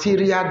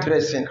material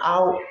dressing,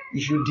 how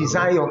you should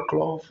design your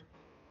cloth,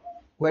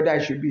 whether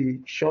it should be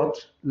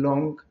short,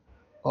 long,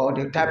 or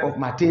the type of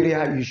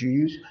material you should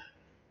use.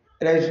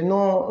 There is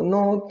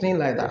no thing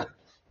like that.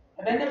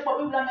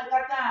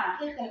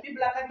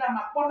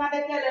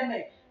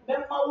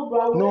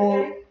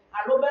 No.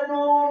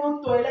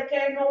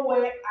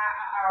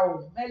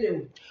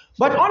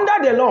 But under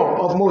the law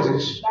of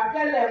Moses,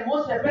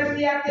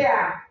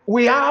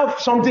 we have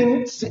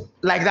something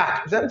like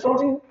that. There's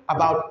something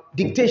about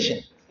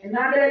dictation.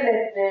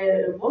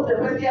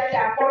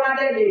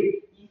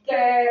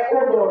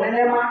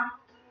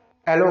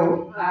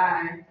 Hello?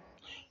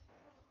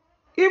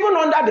 Even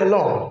under the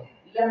law,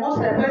 the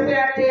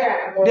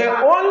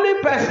only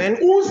person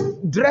whose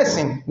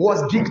dressing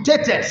was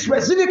dictated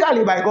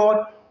specifically by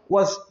God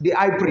was the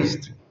high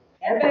priest.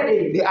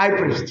 The high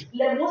priest.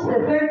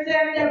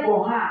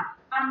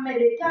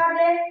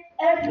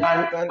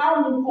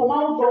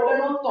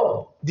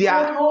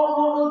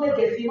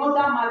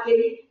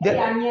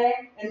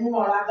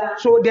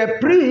 So the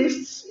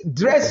priests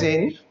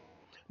dressing,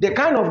 the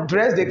kind of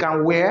dress they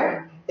can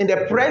wear in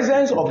the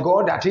presence of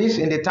God, that is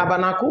in the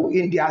tabernacle,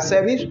 in their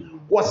service,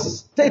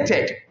 was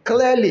stated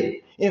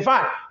clearly. In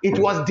fact, it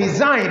was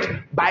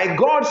designed by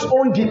God's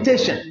own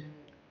dictation.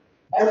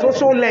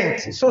 So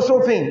length, so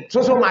thing,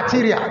 so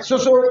material, so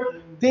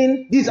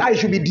thing. This is how it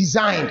should be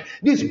designed.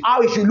 This is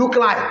how it should look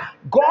like.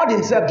 God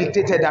himself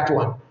dictated that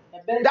one.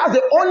 That's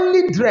the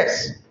only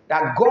dress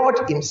that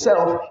God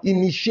himself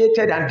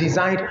initiated and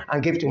designed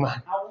and gave to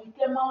man.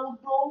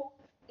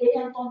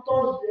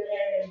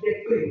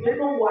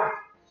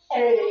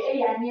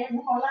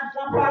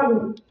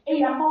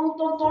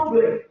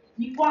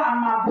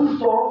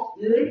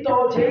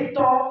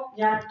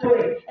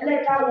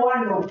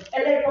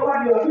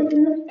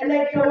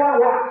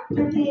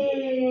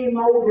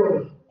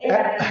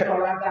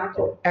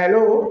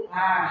 Hello?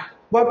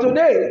 But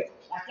today,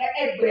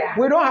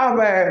 we don't have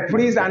a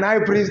priest and high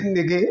priest in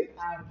the game.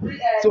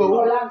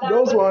 So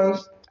those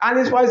ones, and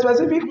it's for a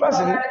specific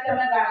person,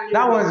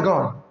 that one is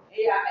gone.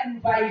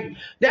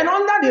 Then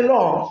under the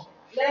law,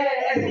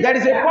 there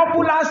is a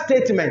popular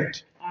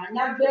statement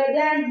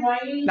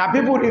that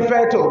people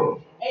refer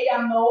to.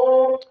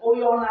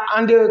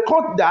 And they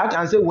quote that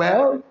and say,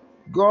 well,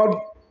 God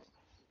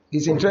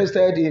is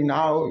interested in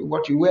how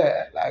what you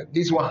wear, like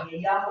this one.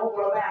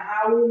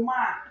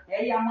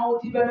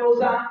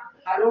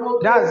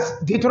 That's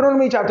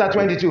Deuteronomy chapter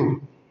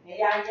 22.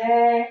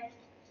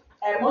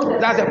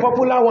 That's a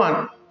popular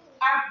one.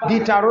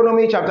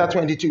 Deuteronomy chapter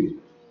 22.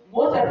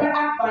 What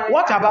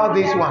about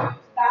this one?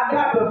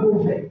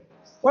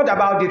 What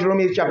about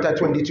Deuteronomy chapter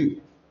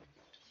 22?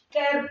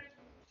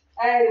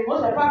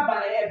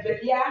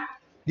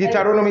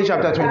 Deuteronomy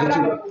chapter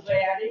 22,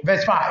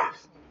 verse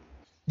 5.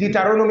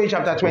 Deuteronomy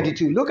chapter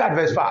 22. Look at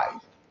verse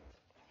 5.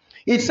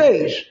 It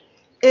says,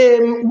 a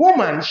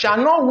woman shall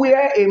not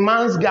wear a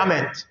man's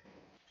garment,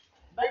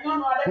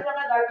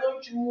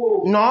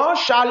 nor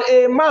shall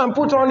a man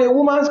put on a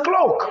woman's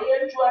cloak.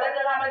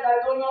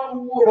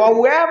 For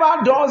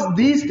whoever does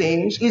these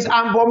things is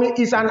an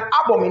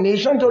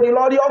abomination to the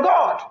Lord your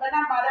God.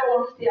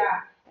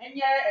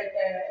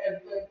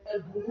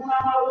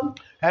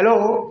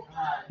 Hello?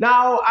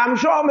 Now, I'm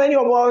sure many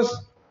of us,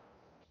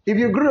 if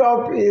you grew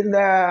up in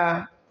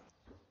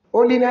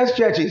holiness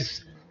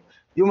churches,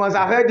 you must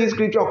have heard this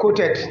scripture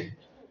quoted.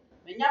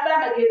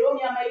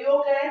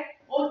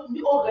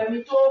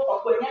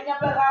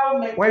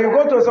 When you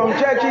go to some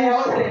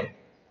churches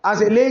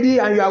as a lady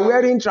and you are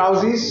wearing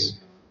trousers,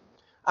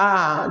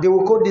 they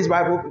will quote this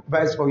Bible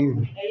verse for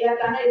you.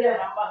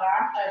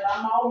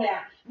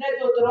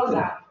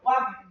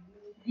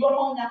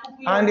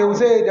 And they will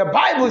say, the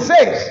Bible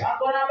says,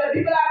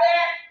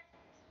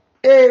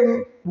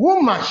 a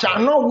woman shall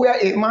not wear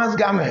a man's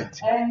garment.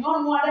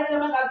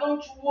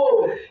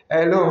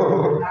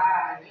 Hello.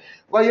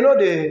 Well, you know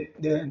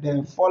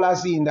the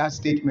fallacy in that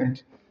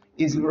statement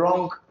is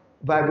wrong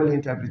Bible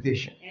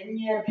interpretation.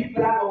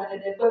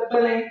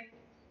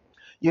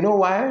 You know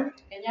why?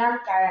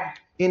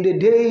 In the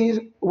days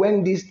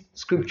when this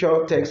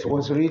scripture text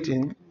was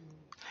written,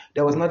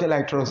 there was nothing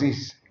like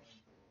trousers.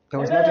 There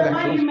was nothing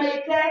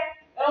like trousers.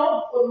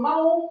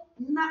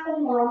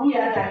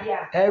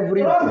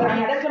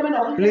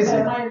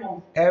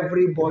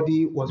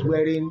 Everybody was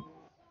wearing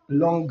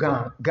long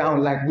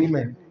gown like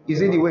women. You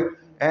see the way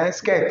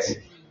skirts.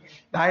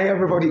 That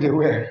everybody they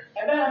wear,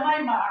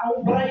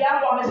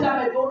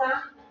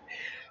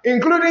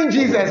 including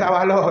Jesus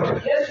our Lord.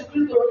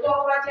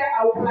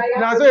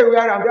 Now so we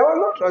are. There was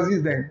no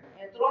trousers then.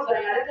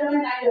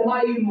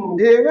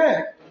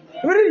 Amen.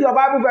 Read your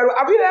Bible very well.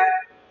 Have you heard?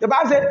 The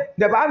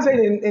Bible said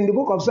in the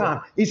book of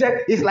Psalms, he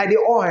said it's like the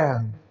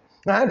oil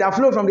that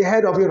flowed from the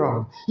head of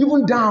Aaron,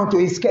 even down to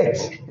his skirt.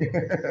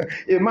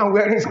 A man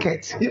wearing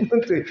skirts,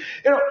 even to,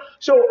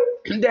 so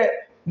the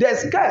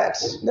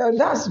skirts,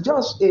 that's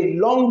just a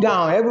long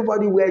gown.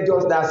 Everybody wear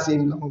just that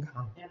same long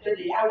gown.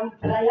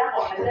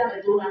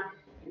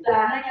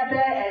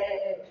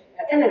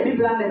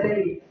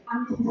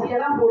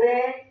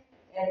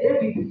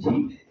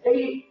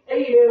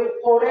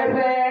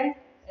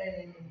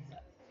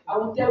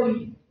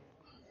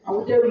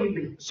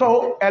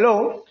 So,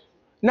 hello.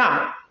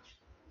 Now,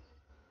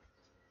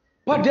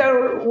 but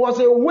there was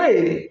a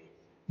way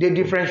they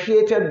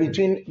differentiated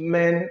between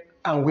men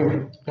and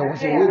women. There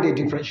was a way they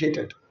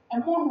differentiated.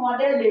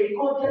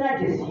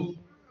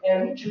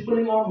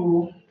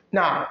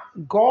 Now,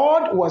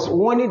 God was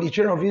warning the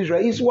children of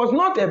Israel. It was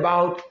not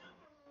about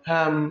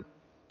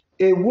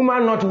a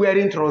woman not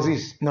wearing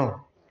trousers.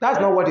 No, that's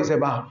not what it's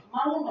about.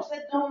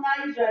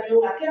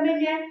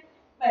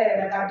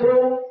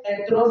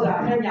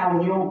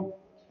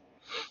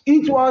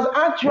 It was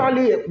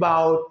actually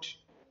about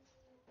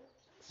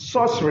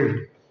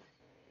sorcery.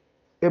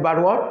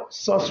 About what?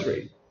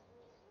 Sorcery.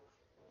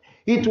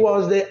 It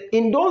was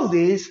in those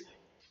days,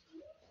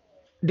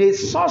 the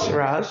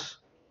sorcerers,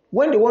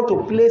 when they want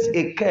to place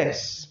a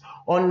curse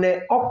on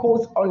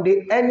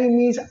the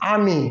enemy's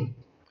army,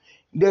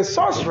 the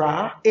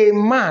sorcerer, a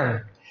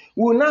man,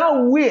 will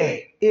now wear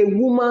a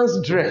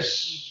woman's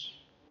dress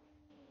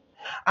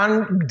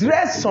and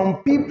dress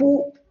some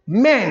people,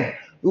 men,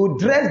 will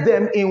dress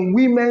them in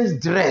women's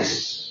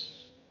dress,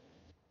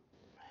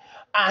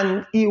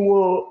 and he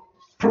will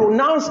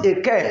pronounce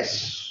a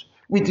curse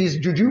with his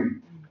juju.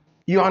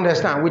 You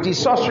understand? With his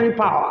sorcery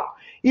power.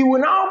 He will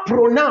now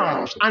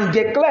pronounce and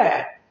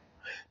declare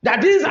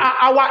that these are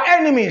our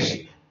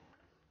enemies.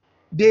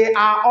 They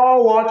are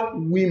all what?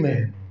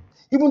 Women.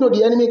 Even though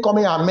the enemy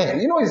coming are men.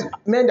 You know, it's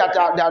men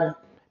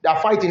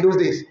that fight in those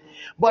days.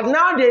 But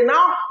now they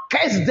now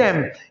curse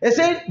them. They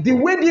say the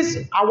way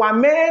our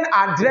men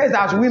are dressed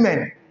as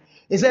women.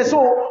 He says,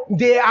 so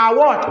they are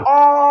what?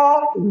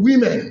 All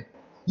women.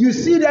 You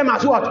see them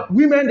as what?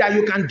 Women that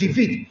you can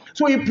defeat.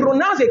 So he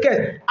pronounced a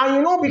curse. And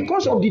you know,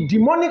 because of the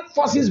demonic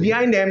forces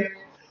behind them,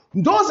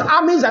 those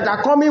armies that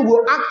are coming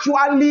will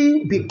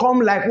actually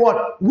become like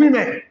what?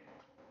 Women.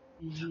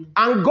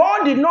 And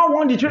God did not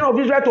want the children of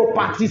Israel to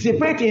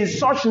participate in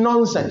such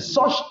nonsense,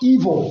 such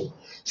evil.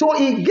 So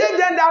he gave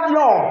them that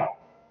law.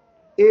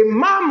 A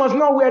man must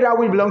not wear that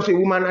which belongs to a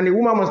woman, and a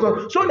woman must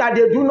not, so that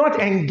they do not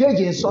engage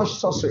in such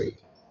sorcery.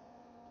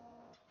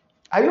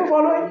 Are you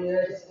following?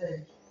 Yes,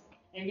 sir.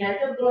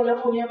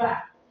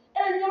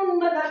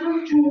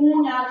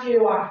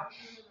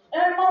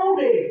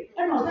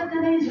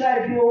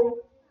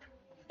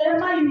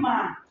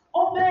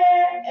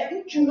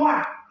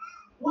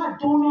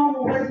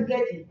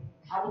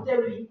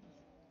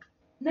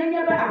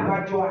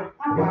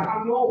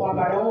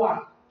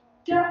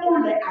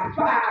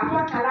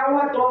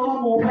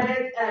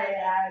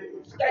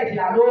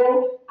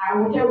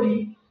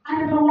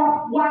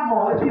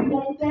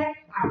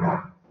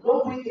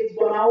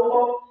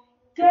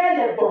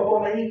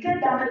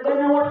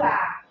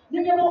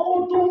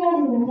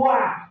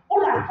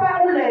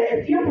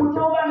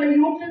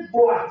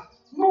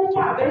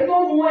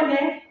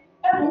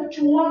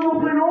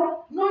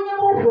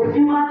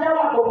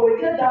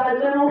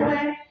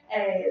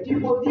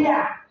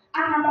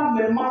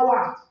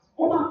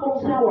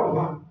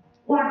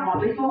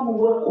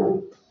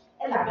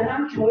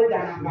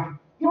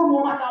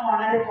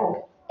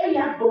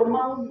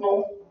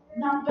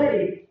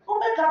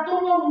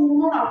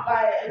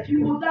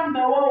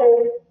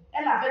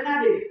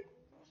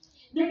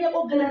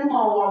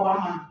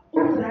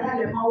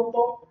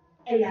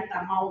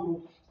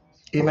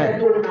 Amen.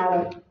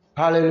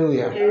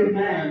 Hallelujah.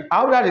 Amen. I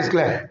hope that is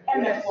clear.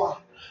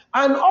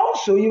 And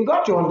also, you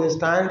got to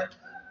understand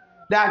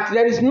that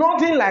there is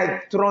nothing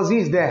like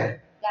trousers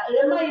there.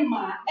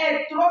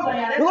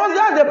 Because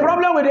that's the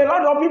problem with a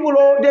lot of people.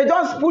 They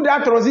just put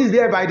that trousers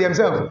there by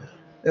themselves.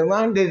 A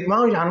woman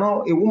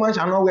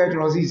shall not wear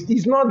trousers.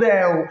 It's not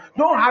there.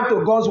 Don't add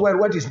to God's word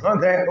what is not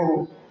there.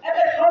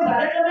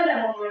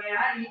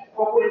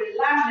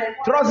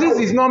 Trousers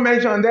is not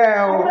mentioned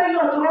there.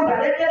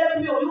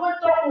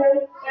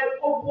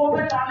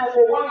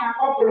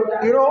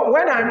 You know,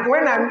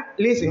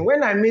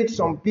 when I meet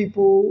some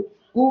people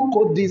who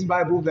quote this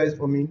Bible verse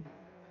for me,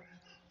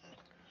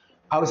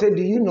 I will say,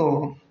 do you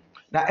know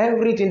that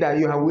everything that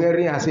you are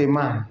wearing as a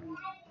man,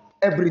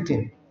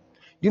 everything,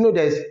 you know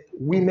there's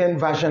women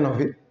version of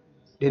it,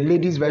 the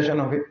ladies version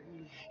of it,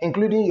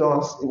 including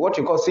yours, what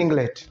you call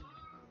singlet.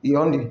 You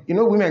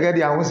know women get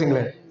their own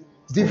singlet.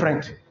 It's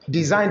different.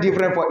 Design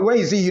different. When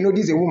you see, you know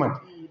this is a woman.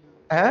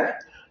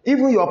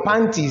 Even your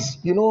panties,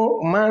 you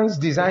know, man's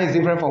design is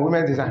different from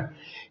women's design.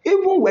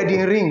 Even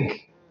wedding ring,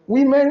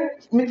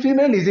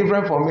 female is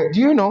different from male. Do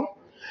you know?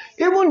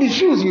 Even the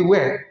shoes you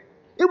wear,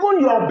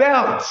 even your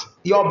belt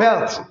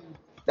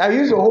that you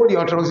use to hold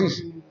your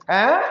trousers,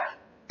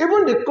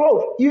 even the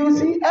clothes, you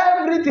see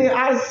everything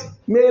as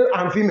male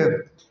and female.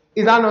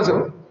 Is that not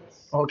so?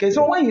 Okay,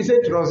 so when you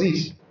say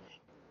trousers,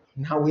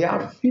 now we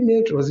have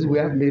female trousers, we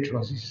have male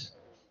trousers.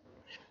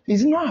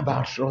 It's not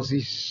about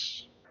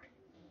trousers.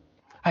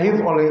 Are you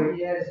following?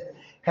 Yes.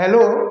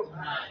 Hello?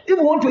 If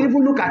you want to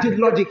even look at it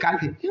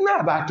logically, it's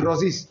not about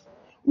trousers.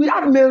 We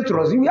have male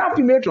trousers, we have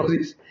female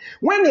trousers.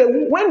 When a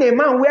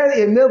man wears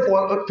a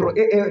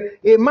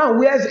man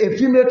wears a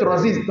female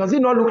trousers, does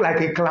it not look like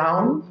a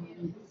clown?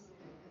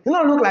 It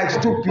not look like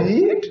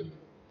stupid?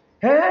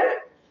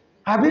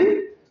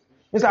 Abi?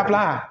 Mr.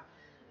 Flower,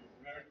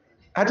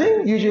 I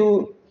think you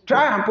should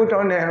try and put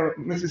on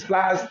Mrs.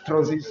 Flower's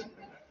trousers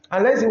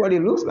and let's see what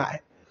it looks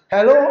like.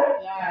 Hello?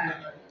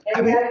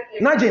 Abi?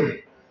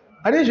 Najim,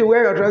 I think you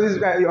wear your trousers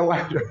like your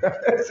wife.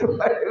 That's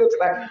what it looks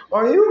like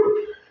on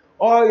you,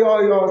 or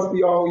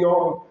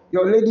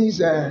your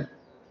ladies on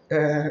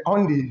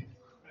the.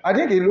 I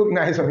think it look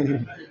nice on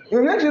you.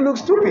 It makes you look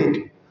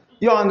stupid.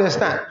 You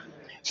understand?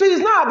 So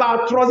it's not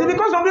about trousers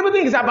because some people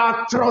think it's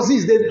about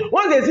trousers.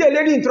 Once they see a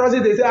lady in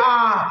trousers, they say,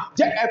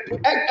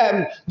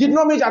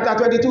 Deuteronomy chapter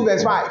 22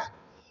 verse 5.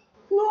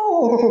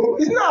 No,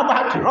 it's not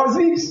about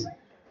trousers.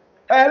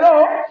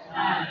 Hello?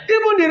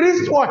 Even the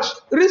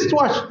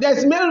wristwatch.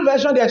 There's male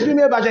version, there's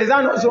female version. Is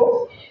that not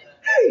so?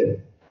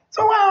 Hey,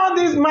 so why all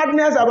this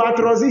madness about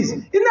trousers?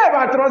 It's not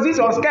about trousers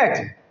or skirt.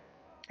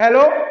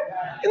 Hello?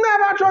 It's not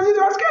about trousers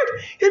or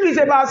skirt. If it's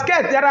about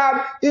skirt, there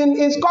are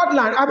in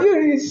Scotland. Have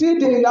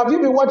you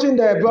been watching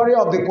the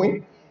burial of the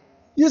Queen?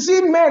 You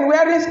see men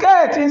wearing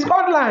skirts in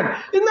Scotland.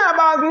 It's not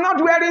about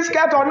not wearing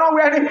skirt or not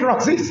wearing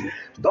trousers.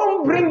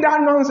 Don't bring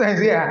that nonsense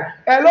here.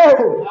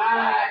 Hello?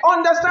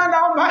 Understand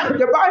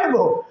the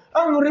Bible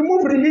and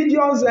remove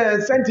religious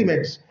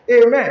sentiments.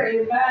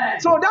 Amen.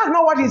 So that's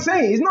not what he's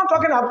saying. He's not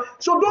talking about.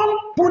 So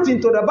don't put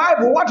into the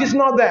Bible what is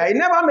not there. He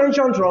never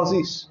mentioned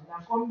trousers.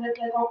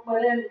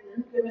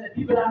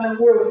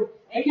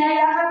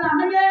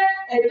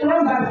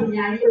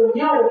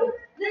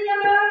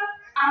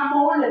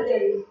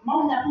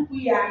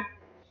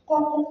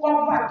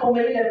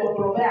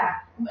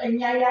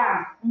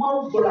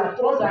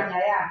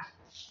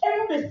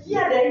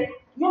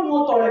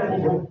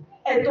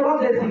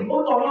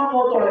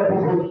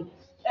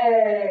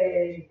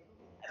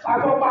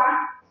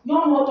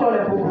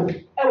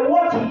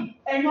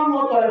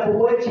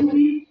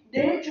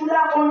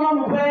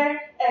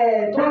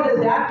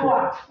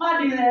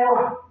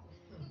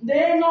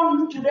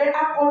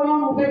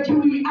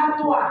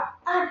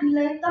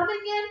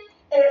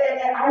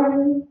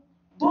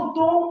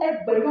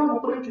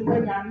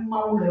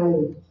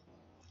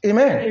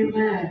 Amen.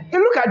 You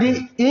look at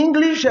the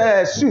English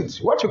suit,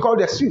 what you call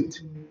the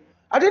suit.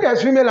 I think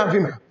there's female and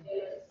female.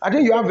 I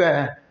think you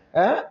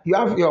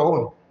have your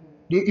own.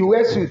 You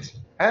wear suit.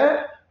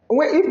 If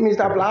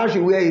Mr. Blash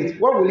you wear it,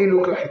 what will he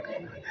look like?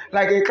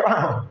 Like a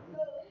clown.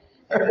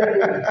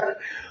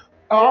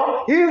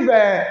 Or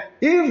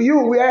if you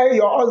wear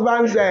your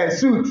husband's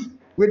suit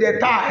with a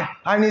tie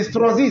and his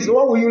trousers,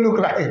 what will you look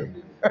like?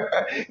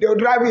 They'll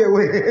drive you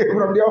away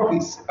from the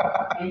office.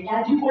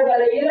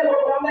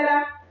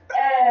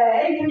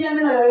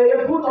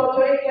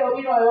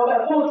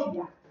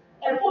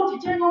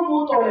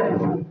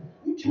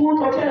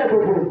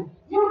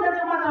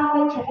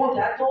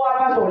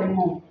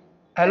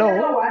 Hello?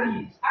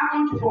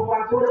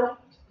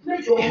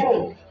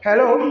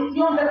 Hello?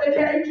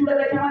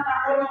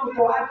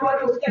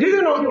 Do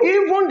you know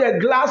even the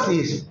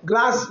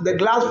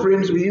glass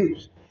frames we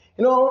use?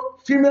 You know,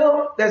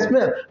 female, there's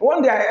male.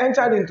 One day I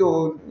entered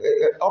into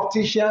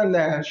optician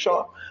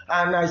shop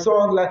and I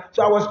saw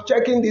so I was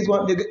checking this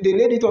one. The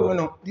lady told me,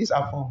 no, these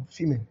are for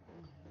female,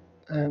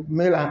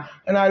 male.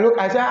 And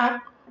I said,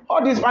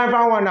 all these fine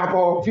one are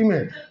for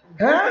female.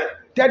 Huh?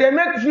 That they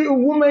make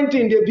women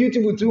think they're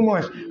beautiful too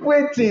much.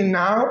 Waiting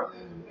now.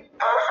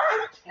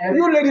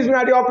 You ladies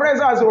are the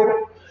oppressors.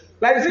 So,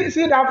 like,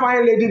 see that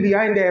fine lady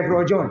behind there,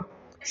 Bro John.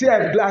 See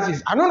her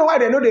glasses. I don't know why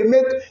they know they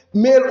make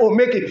male or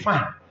make it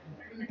fine.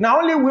 Now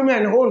only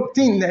women hold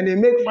things and they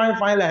make fine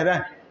like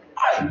that.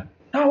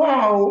 Now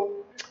wow,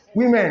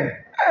 women.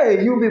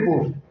 Hey, you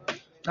people.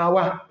 Now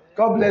wow,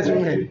 God bless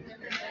women.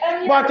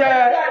 But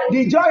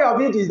the joy of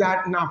it is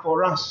that now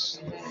for us.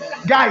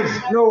 Guys,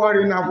 no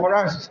worry now for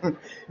us.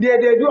 they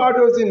do all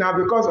those things now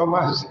because of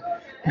us.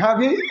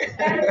 Have you?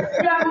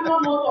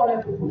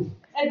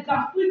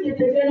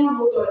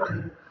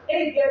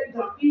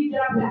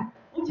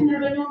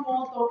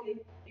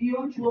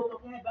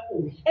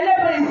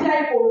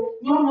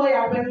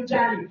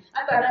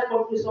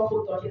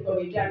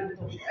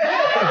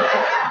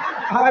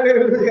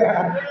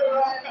 Hallelujah.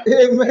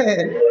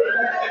 Amen.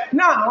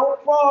 Now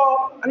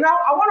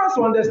I want us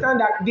to understand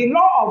that the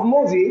law of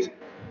Moses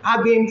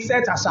has been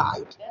set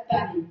aside.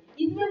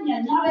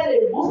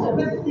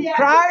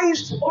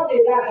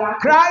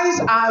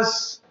 Christ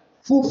has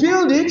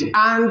fulfilled it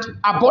and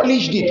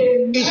abolished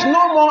it. It's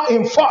no more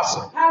enforced.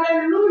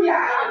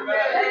 Hallelujah.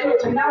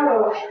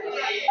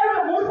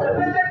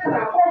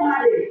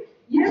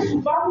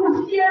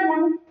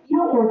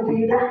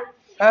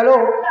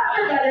 Hello.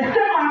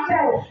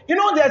 You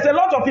know, there's a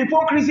lot of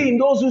hypocrisy in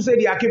those who say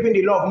they are keeping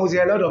the law of Moses.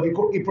 A lot of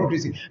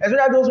hypocrisy,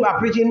 especially those who are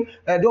preaching,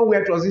 don't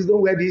wear trousers,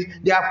 don't wear this.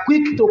 They are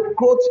quick to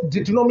quote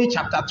Deuteronomy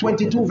chapter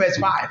 22, verse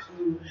 5.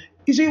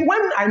 You see,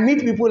 when I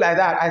meet people like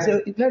that, I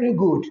say, very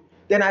good.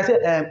 Then I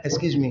say,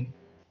 excuse me.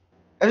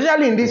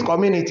 Especially in this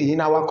community, in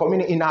our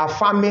community, in our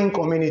farming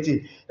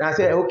community. And I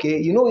say, okay,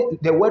 you know,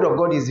 the word of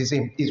God is the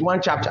same. It's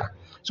one chapter.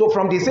 So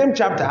from the same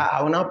chapter,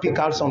 I will now pick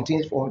out some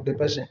things for the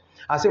person.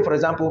 I say, for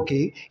example,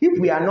 okay, if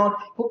we are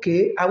not,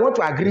 okay, I want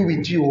to agree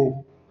with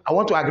you. I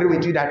want to agree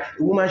with you that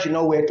the woman should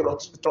not wear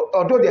trousers.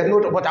 Although there's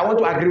no, but I want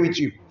to agree with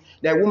you.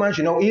 The woman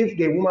should not, if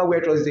the woman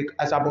wears trousers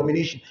as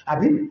abomination.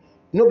 Abi,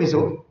 no be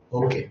so?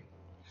 Okay.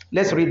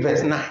 Let's read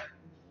verse 9.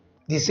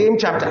 The same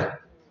chapter.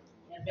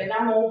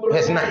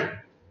 Verse 9.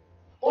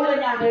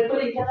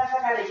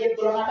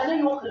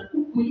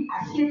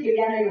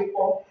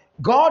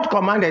 God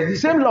commanded, the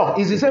same law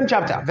is the same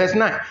chapter, verse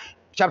 9.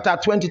 Chapter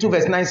 22,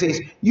 verse 9 says,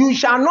 you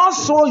shall not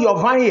sow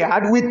your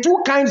vineyard with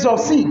two kinds of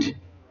seed,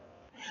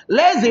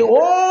 lest the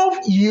whole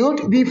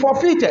yield be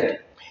forfeited.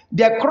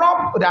 The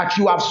crop that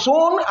you have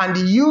sown and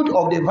the yield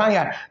of the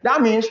vineyard.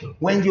 That means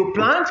when you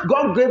plant,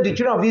 God gave the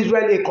children of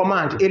Israel a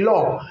command, a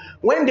law.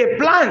 When they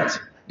plant,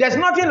 there's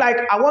nothing like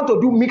I want to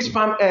do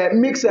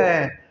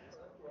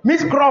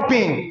mixed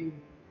cropping.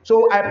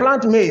 So I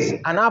plant maize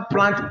and I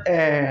plant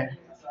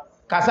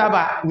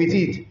cassava with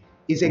it.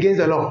 It's against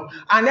the law.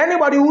 And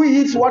anybody who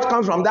eats what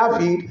comes from that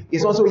field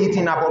is also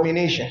eating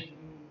abomination.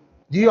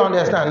 Do you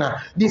understand now?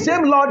 The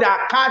same law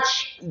that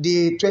catch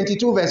the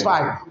 22 verse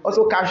 5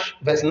 also catch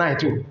verse 9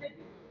 too.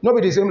 No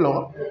be the same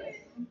law.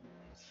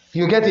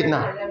 You get it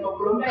now?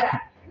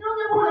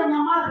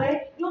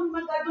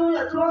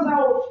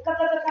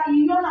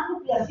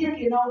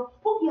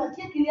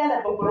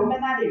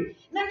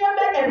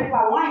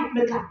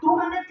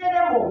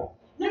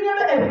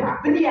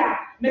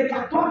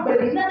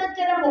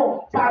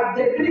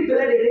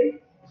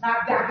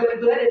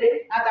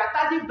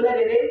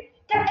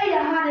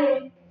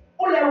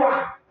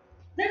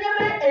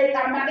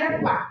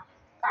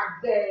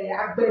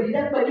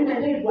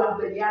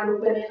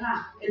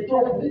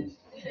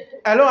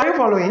 Hello, are you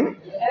following?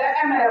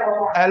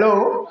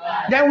 Hello?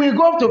 Then we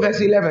go up to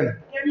verse 11.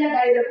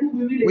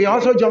 We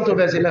also jump to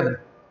verse 11.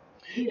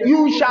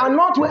 You shall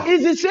not wear,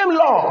 it's the same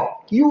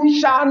law. You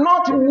shall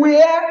not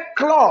wear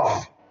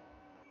cloth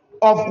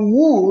of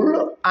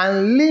wool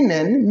and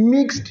linen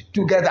mixed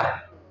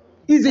together.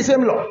 It's the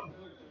same law.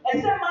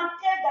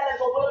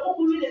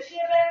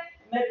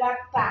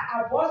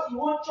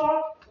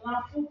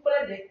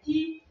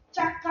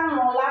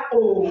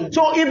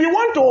 So if you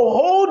want to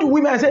hold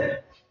women and say,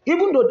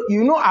 even though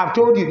you know I've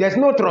told you there's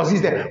no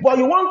trousers there, but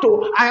I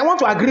want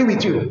to agree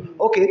with you.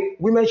 Okay,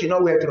 women should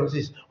not wear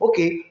trousers.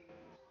 Okay,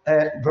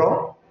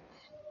 bro,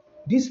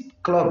 this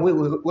cloth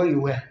where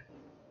you wear,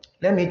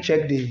 let me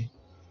check the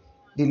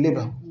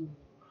label,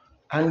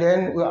 and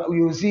then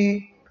you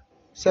see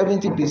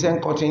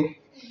 70% cotton,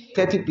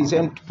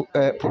 30%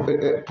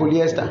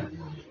 polyester.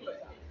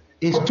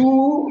 It's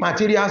two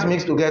materials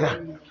mixed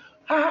together.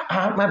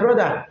 My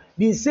brother,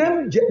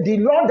 the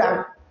law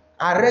that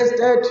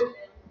arrested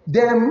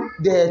them,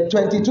 the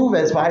 22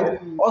 verse 5,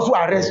 also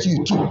arrest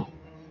you too.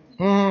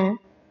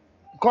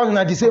 Because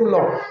it's the same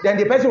law. Then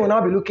the person will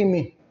not be looking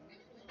me.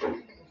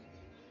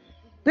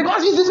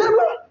 Because it's the same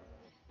law.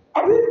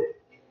 I mean,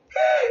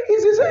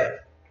 it's the same.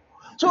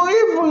 So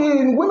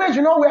if women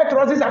should not wear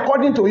trousers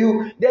according to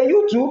you, then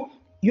you too,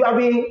 you have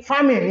been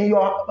farming in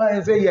your,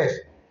 say yes.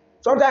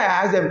 Sometimes I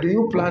ask them, do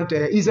you plant,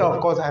 he said, of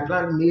course, I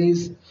plant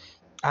maize.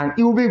 And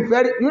it will be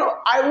very,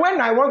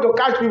 when I want to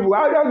catch people,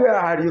 how does where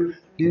are you?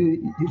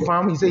 You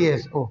farm? He say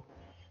yes. Oh,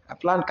 I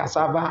plant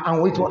cassava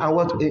and wait and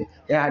what? They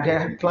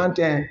plant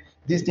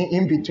this thing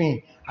in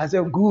between. I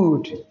said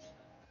good,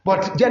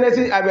 but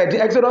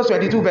Exodus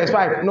 22 verse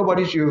 5.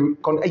 Nobody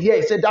should come. Yeah,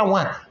 he said that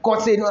one. God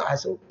said no. I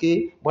said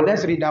okay, but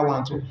let's read that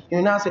one too.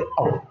 You now say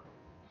oh,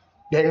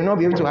 then you'll not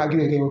be able to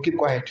argue again. We'll keep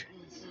quiet.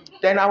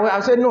 Then I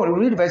said, no,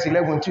 read verse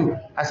 11 too.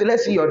 I said,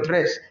 let's see your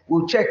dress.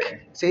 We'll check.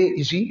 Say,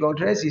 you see, your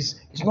dress is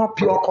not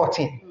pure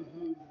cotton.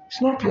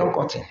 It's not pure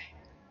cotton.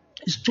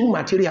 It's two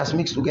materials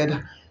mixed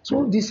together.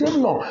 So the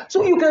same law.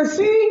 So you can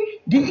see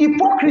the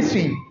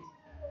hypocrisy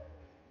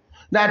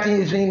that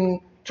is in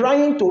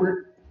trying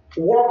to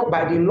walk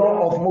by the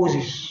law of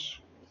Moses.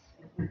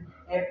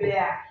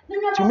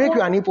 To make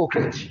you an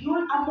hypocrite.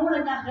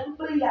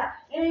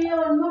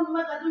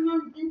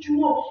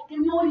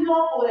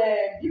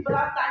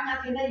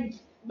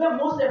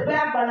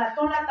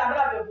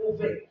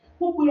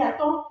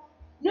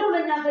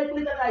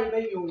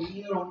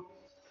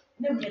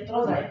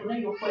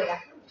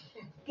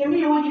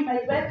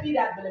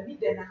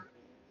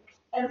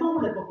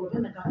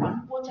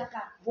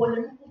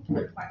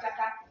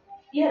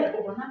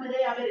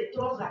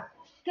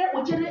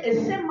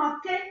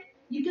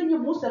 You can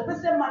use a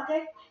person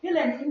market, you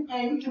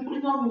and you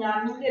bring on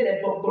Yan,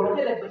 Bobo,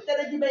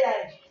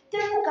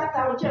 Tell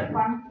Kata,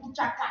 Japan,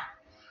 Chaka.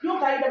 You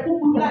guys the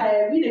book with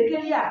a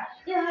Kenya,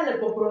 you had a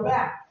Bobo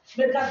bear.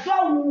 But the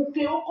dog who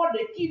came over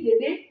the key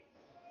the day,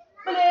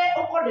 play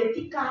over the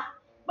tika,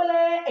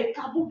 play a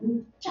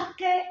kabu,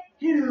 chake,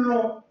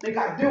 hero, make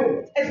a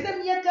do. A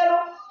semi-yellow,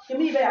 to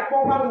me, they are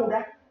poor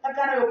Muda. I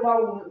can't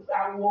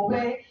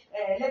obey,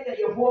 let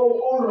your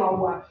whole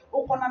own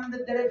open up the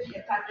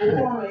direction, out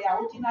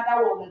in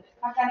another woman.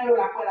 I can't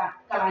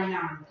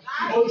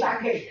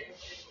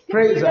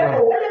Praise the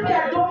Lord.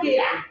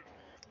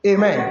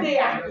 Amen.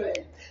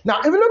 Now,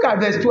 if you look at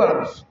verse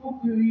 12,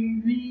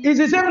 it's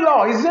the same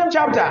law, it's the same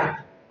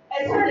chapter.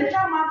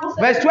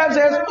 Verse 12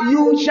 says,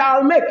 you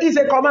shall make, it's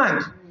a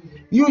command.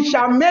 You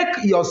shall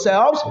make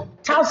yourselves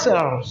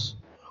tassels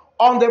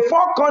on the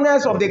four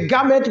corners of the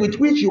garment with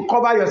which you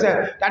cover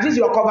yourself. That is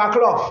your cover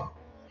cloth.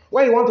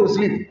 When you want to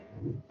sleep,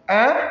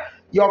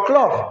 your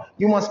cloth,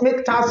 you must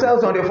make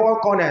tassels on the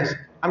four corners.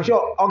 I'm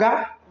sure,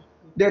 Oga,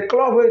 The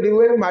cloth wey the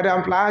way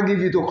Madam Playa give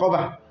you to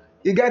cover,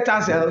 you get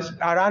tassels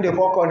around the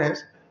four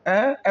corners.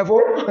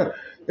 Efo,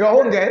 your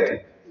own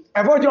get.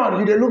 Efo John,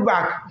 you dey look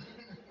back.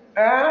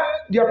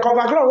 Your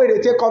cover cloth wey dey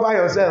take cover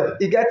yourself,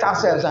 you get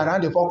tassels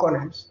around the four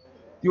corners.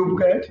 You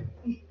get?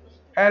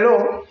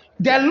 Hello.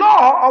 The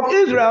law of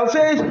Israel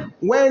says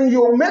when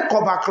you make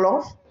cover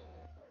cloth,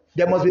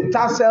 there must be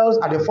tassels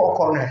at the four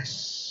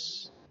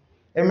corners.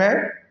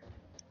 Amen.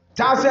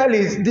 Tassel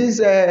is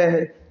this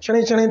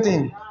chilling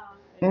thing.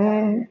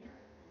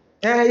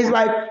 It's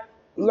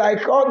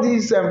like all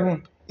these.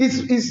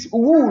 It's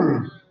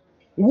wool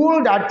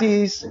that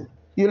is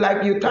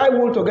you tie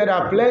wool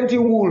together, plenty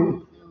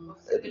wool,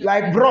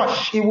 like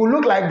brush. It will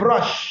look like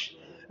brush,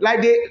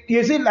 like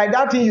you see like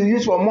that thing you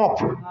use for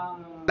mop,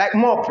 like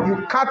mop.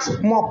 You cut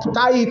mop,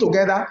 tie it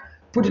together,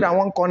 put it at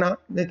one corner.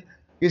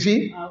 You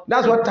see,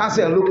 that's what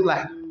tassel looks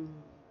like.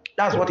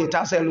 That's what a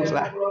tassel looks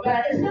like.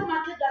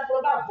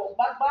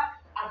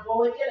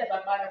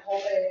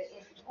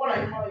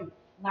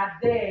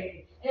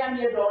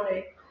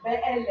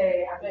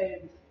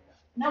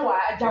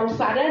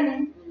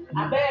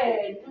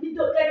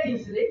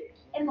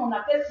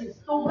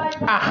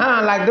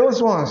 Like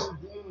those ones.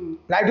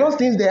 Like those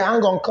things they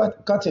hang on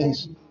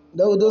curtains.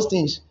 Those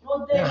things.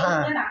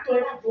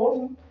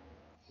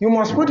 You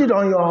must put it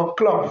on your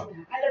cloth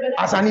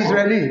as an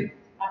Israeli.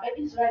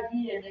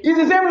 It's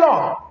the same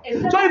law.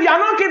 So if you are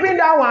not keeping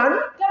that one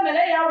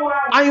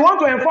and you want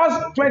to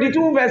enforce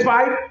 22 verse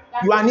 5,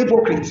 you are an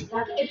hypocrite.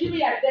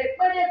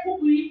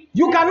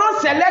 You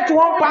cannot select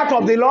one part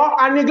of the law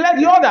and neglect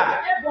the other.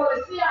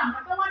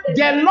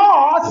 The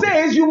law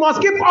says you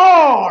must keep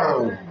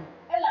all.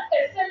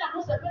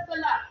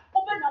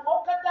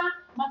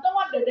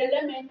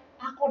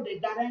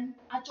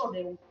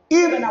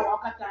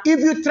 If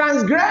you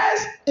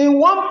transgress in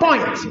one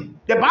point,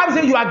 the Bible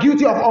says you are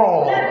guilty of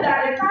all.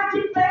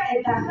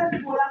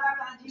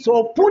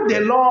 So put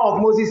the law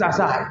of Moses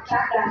aside.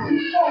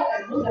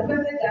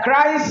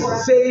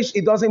 Christ says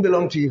it doesn't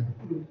belong to you.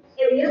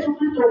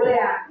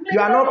 You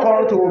are not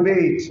called to obey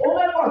it. You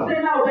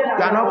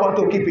are not called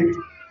to keep it.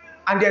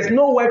 And there's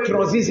no word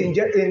trosis in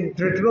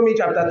Deuteronomy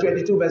chapter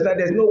 22 verse 9.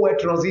 There's no word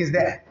trosis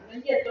there.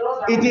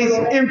 It is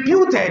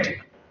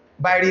imputed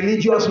by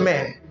religious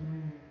men.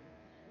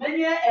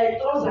 And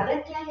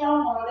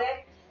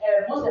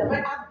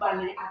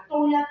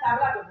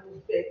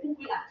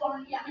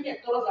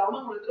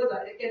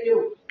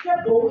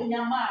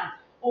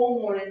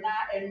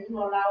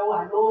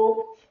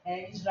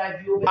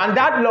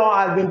that law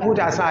has been put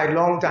aside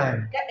long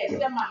time.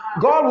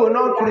 God will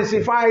not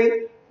crucify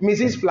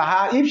Mrs.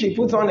 Plaha if she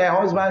puts on her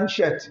husband's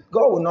shirt.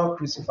 God will not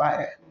crucify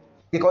her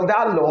because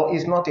that law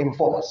is not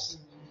enforced.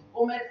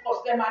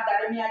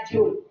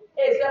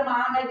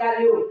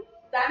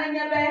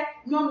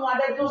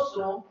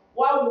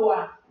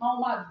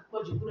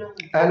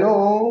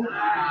 Hello?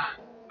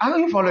 Are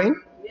you following?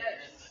 Yes.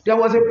 There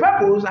was a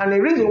purpose and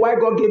a reason why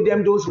God gave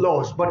them those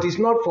laws, but it's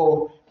not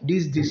for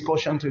this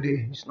discussion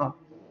today. It's not.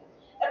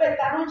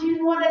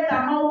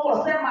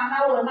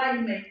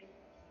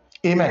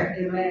 Amen.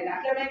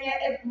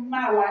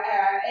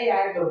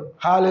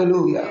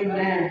 Hallelujah.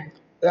 Amen.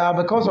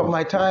 Because of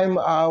my time,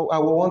 I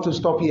will want to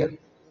stop here.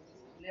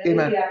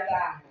 Amen.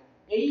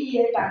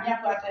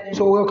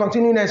 So we'll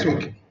continue next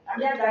week.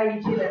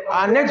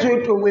 Next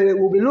week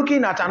we'll be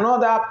looking at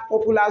another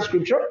popular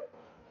scripture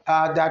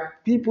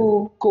that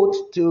people quote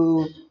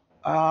to.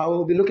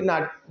 We'll be looking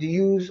at the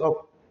use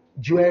of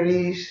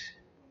jewelries.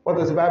 What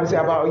does the Bible say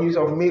about use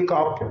of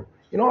makeup?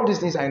 You know, all these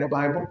things are in the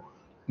Bible.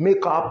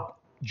 Makeup,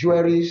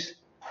 jewelries,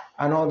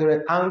 and all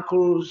the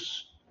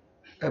ankles,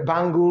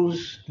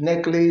 bangles,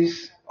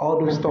 necklace, all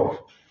those stuff.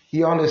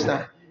 You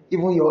understand?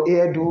 Even your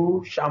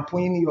hairdo,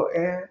 shampooing your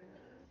hair,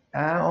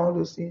 all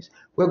those things.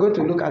 We're going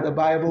to look at the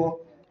Bible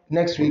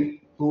next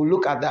week. We'll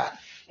look at that.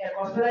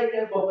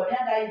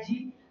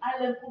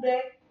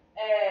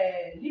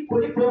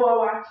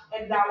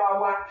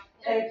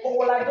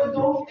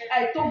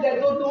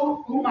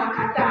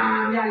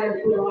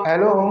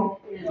 Hello?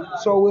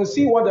 So we'll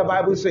see what the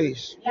Bible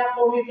says.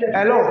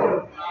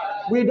 Hello?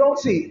 We don't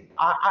see.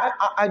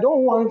 I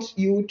don't want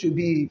you to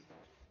be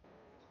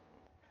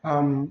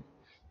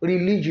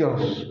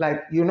religious.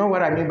 Like, you know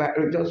what I mean by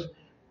just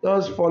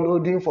follow.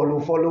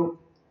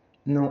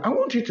 No, I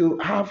want you to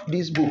have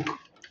this book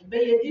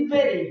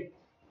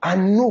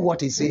and know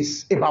what it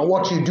says about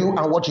what you do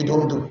and what you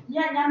don't do.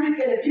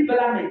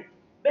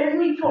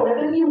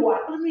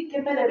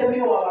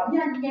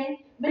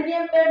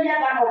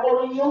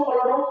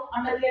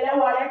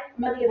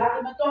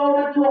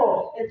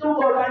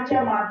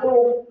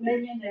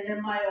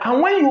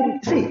 And when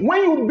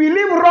you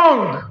believe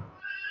wrong,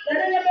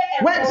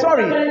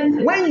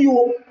 when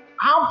you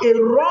have a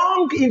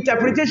wrong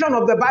interpretation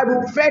of the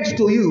Bible fed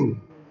to you,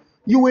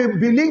 you will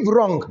believe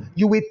wrong,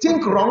 you will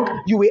think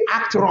wrong, you will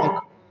act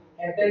wrong.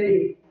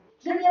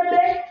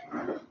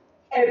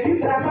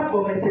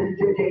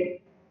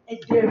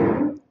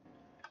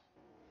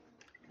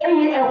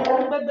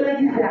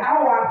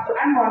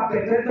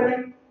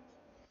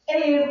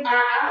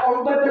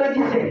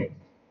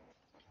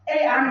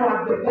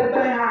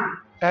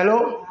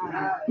 Hello?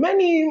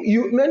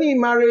 Many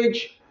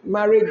marriage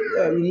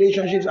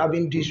relationships have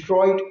been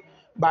destroyed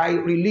by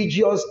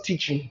religious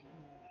teaching.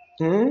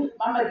 Due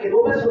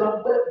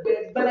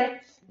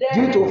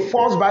to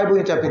false Bible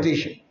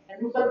interpretation.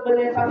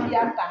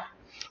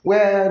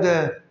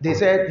 Where they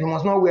said you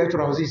must not wear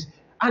trousers.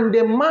 And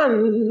the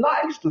man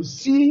likes to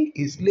see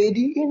his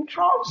lady in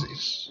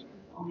trousers.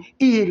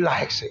 He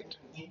likes it.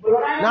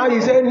 Now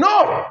he said,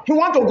 no, he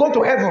wants to go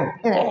to heaven.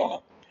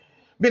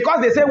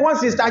 Because they say one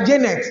sister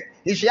Janet,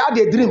 she had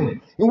a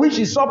dream in which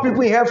she saw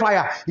people in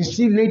hellfire. You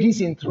see ladies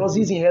in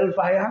trousers in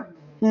hellfire?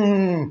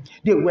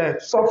 They were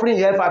suffering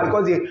in hellfire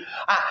because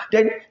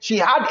then she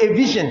had a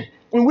vision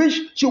in which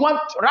she want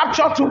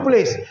rapture took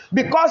place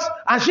because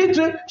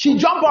she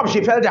jumped up,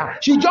 she fell down.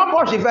 She jumped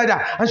up, she fell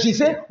down, and she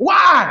said,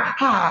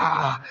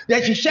 "Why?"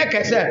 Then she shook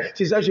herself.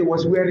 She said she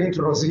was wearing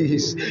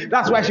trousers.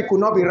 That's why she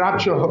could not be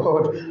raptured.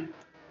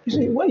 You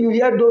see, when you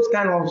hear those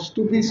kind of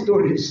stupid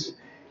stories,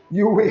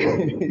 you will.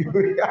 And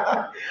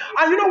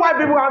you know why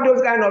people have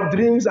those kind of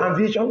dreams and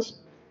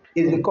visions?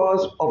 It's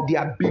because of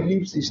their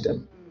belief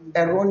system,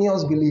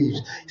 erroneous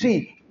beliefs.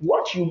 See,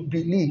 what you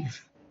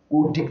believe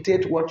will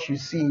dictate what you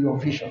see in your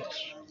visions.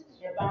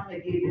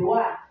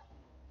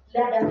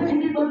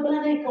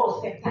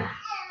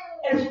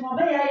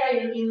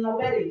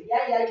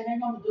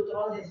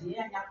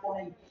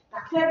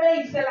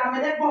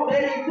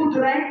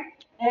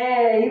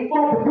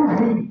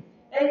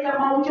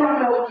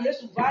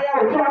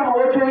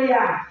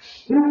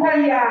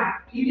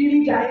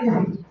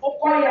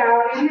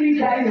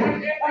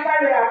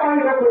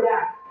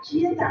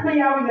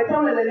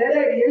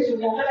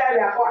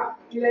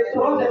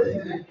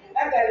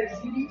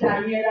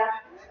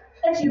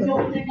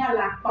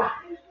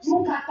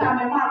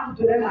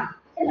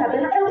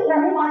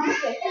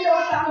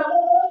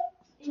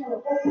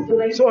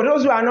 So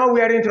those who are not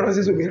wearing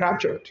trousers will be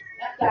raptured.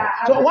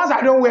 So once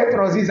I don't wear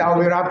trousers, I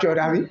will be raptured,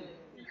 have you?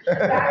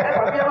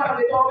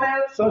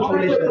 Such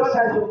foolishness.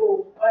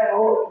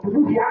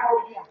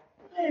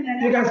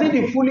 You can see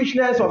the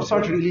foolishness of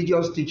such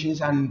religious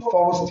teachings and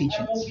false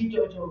teachings.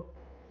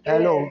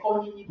 Hello.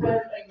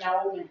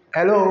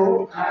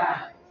 Hello.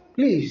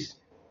 Please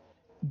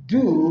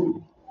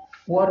do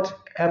what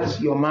helps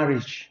your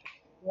marriage.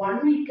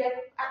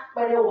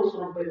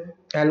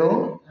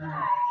 Hello.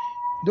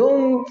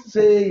 Don't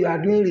say you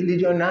are doing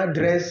religion now,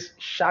 dress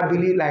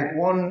shabbily like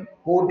one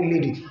old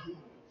lady.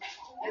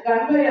 You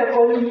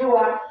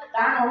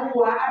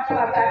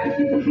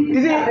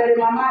see,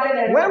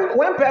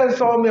 when Pearl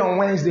saw me on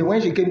Wednesday,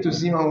 when she came to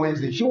see me on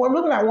Wednesday, she was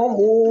looking like one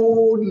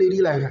old lady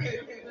like that.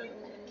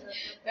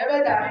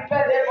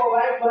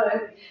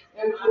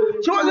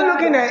 She wasn't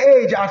looking at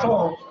age at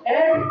all.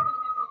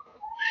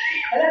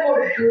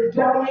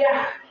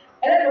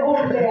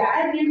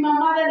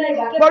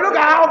 But look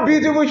at how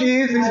beautiful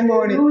she is this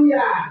morning.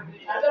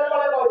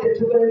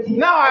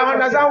 Now I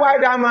understand why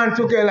that man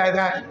took her like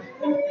that.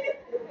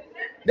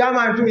 That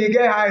man too, he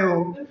get high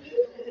open.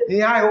 He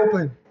high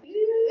open.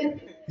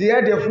 He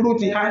had the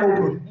fruit, he high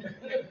open.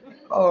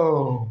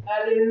 Oh.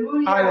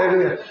 Hallelujah.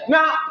 Hallelujah.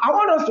 Now, I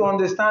want us to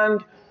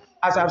understand,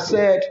 as I've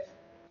said,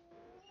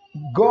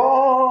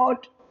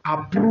 God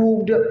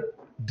approved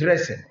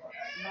dressing.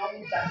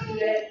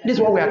 This is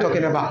what we are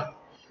talking about.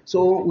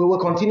 So we will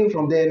continue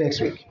from there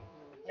next week.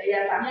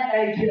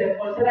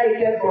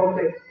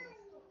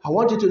 I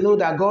want you to know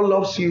that God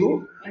loves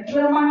you.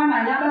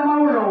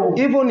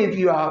 Even if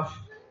you have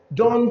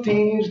done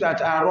things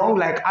that are wrong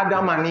like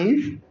Adam and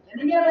Eve,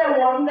 and you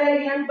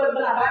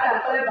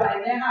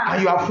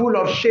are full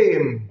of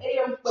shame,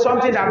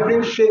 something that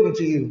brings shame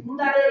to you,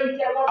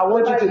 I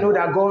want you to know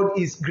that God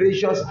is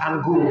gracious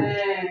and good.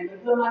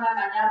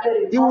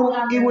 He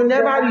will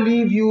never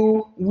leave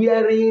you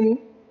wearing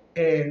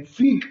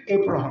fig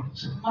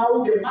aprons.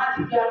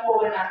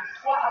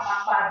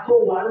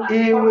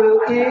 He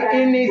will,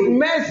 in His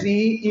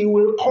mercy, He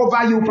will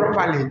cover you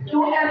properly.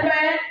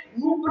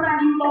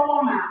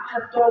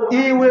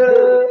 He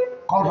will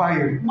cover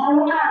you.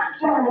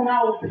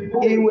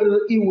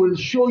 He will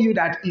show you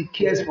that He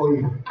cares for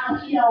you.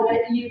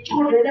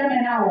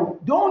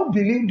 Don't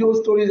believe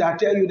those stories that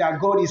tell you that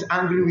God is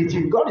angry with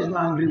you. God is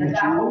not angry with you.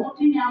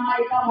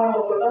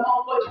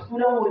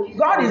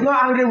 God is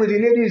not angry with the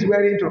lady who is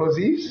wearing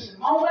trousers.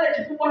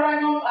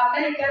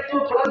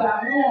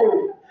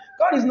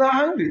 God is not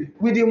angry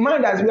with the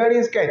man that's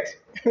wearing skirt.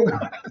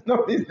 God has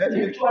no business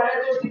with you.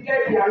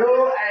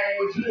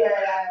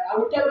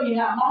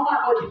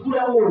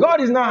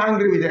 God is not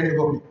angry with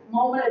anybody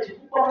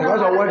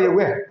because of what they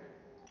wear.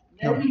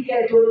 No.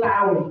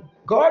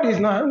 God is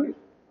not angry.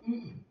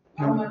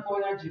 No.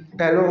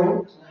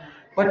 Hello.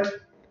 But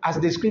as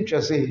the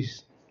scripture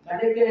says,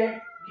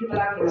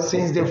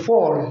 since the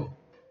fall,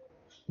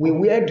 we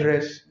wear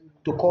dress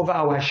to cover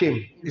our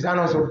shame. Is that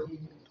not so?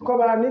 To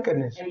cover our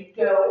nakedness.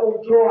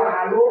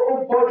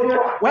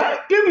 Well,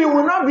 if you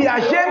will not be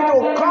ashamed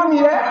to come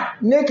here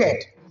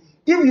naked,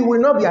 if you will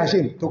not be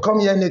ashamed to come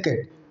here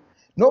naked,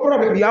 no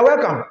problem. You are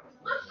welcome.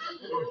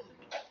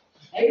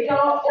 It's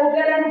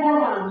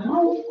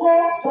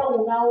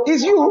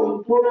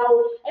you.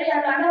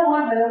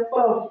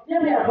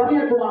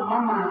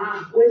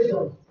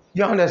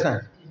 You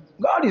understand?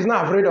 God is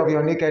not afraid of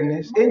your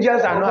nakedness.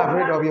 Angels are not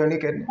afraid of your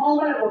nakedness.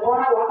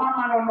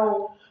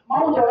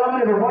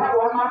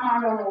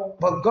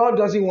 But God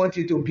doesn't want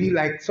you to be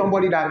like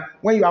somebody that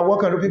when you are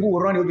walking, people will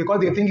run you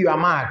because they think you are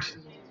mad.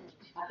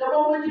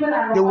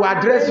 They will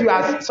address you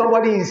as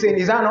somebody insane.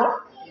 Is that not?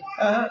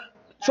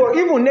 So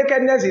even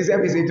nakedness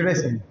itself is a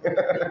dressing.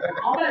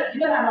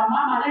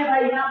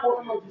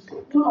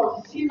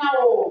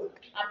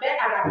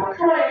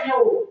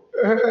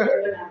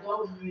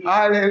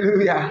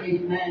 Hallelujah.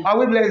 Are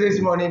we blessed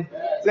this morning?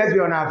 Let's be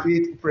on our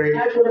feet. Pray.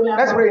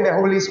 Let's pray in the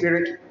Holy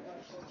Spirit.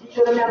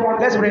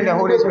 Let's pray in the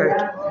Holy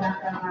Spirit.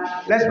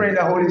 Let's pray in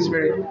the Holy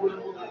Spirit.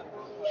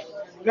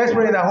 Let's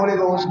pray in the Holy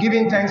Ghost,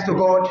 giving thanks to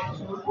God.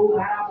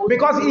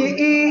 Because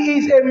he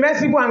is a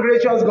merciful and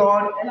gracious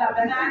God.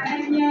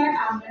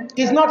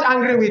 He's not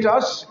angry with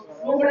us.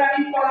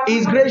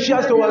 He's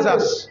gracious towards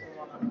us.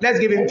 Let's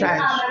give him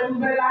thanks.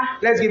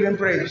 Let's give him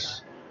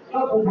praise.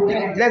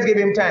 Let's give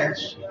him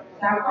thanks.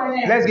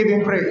 Let's give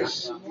him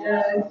praise.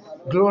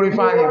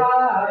 Glorify him.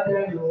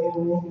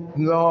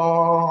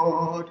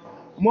 Lord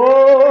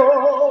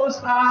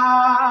Most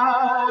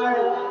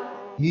High.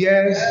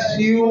 Yes,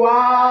 you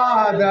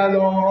are the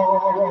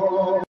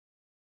Lord.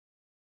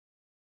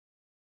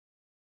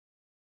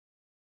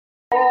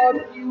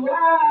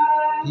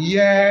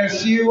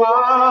 Yes, you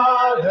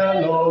are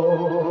the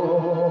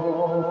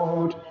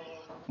Lord.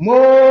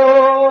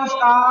 Most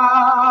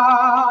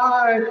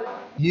High.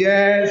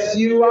 Yes,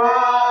 you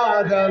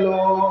are the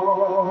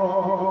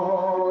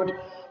Lord.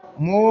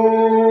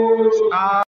 Most High.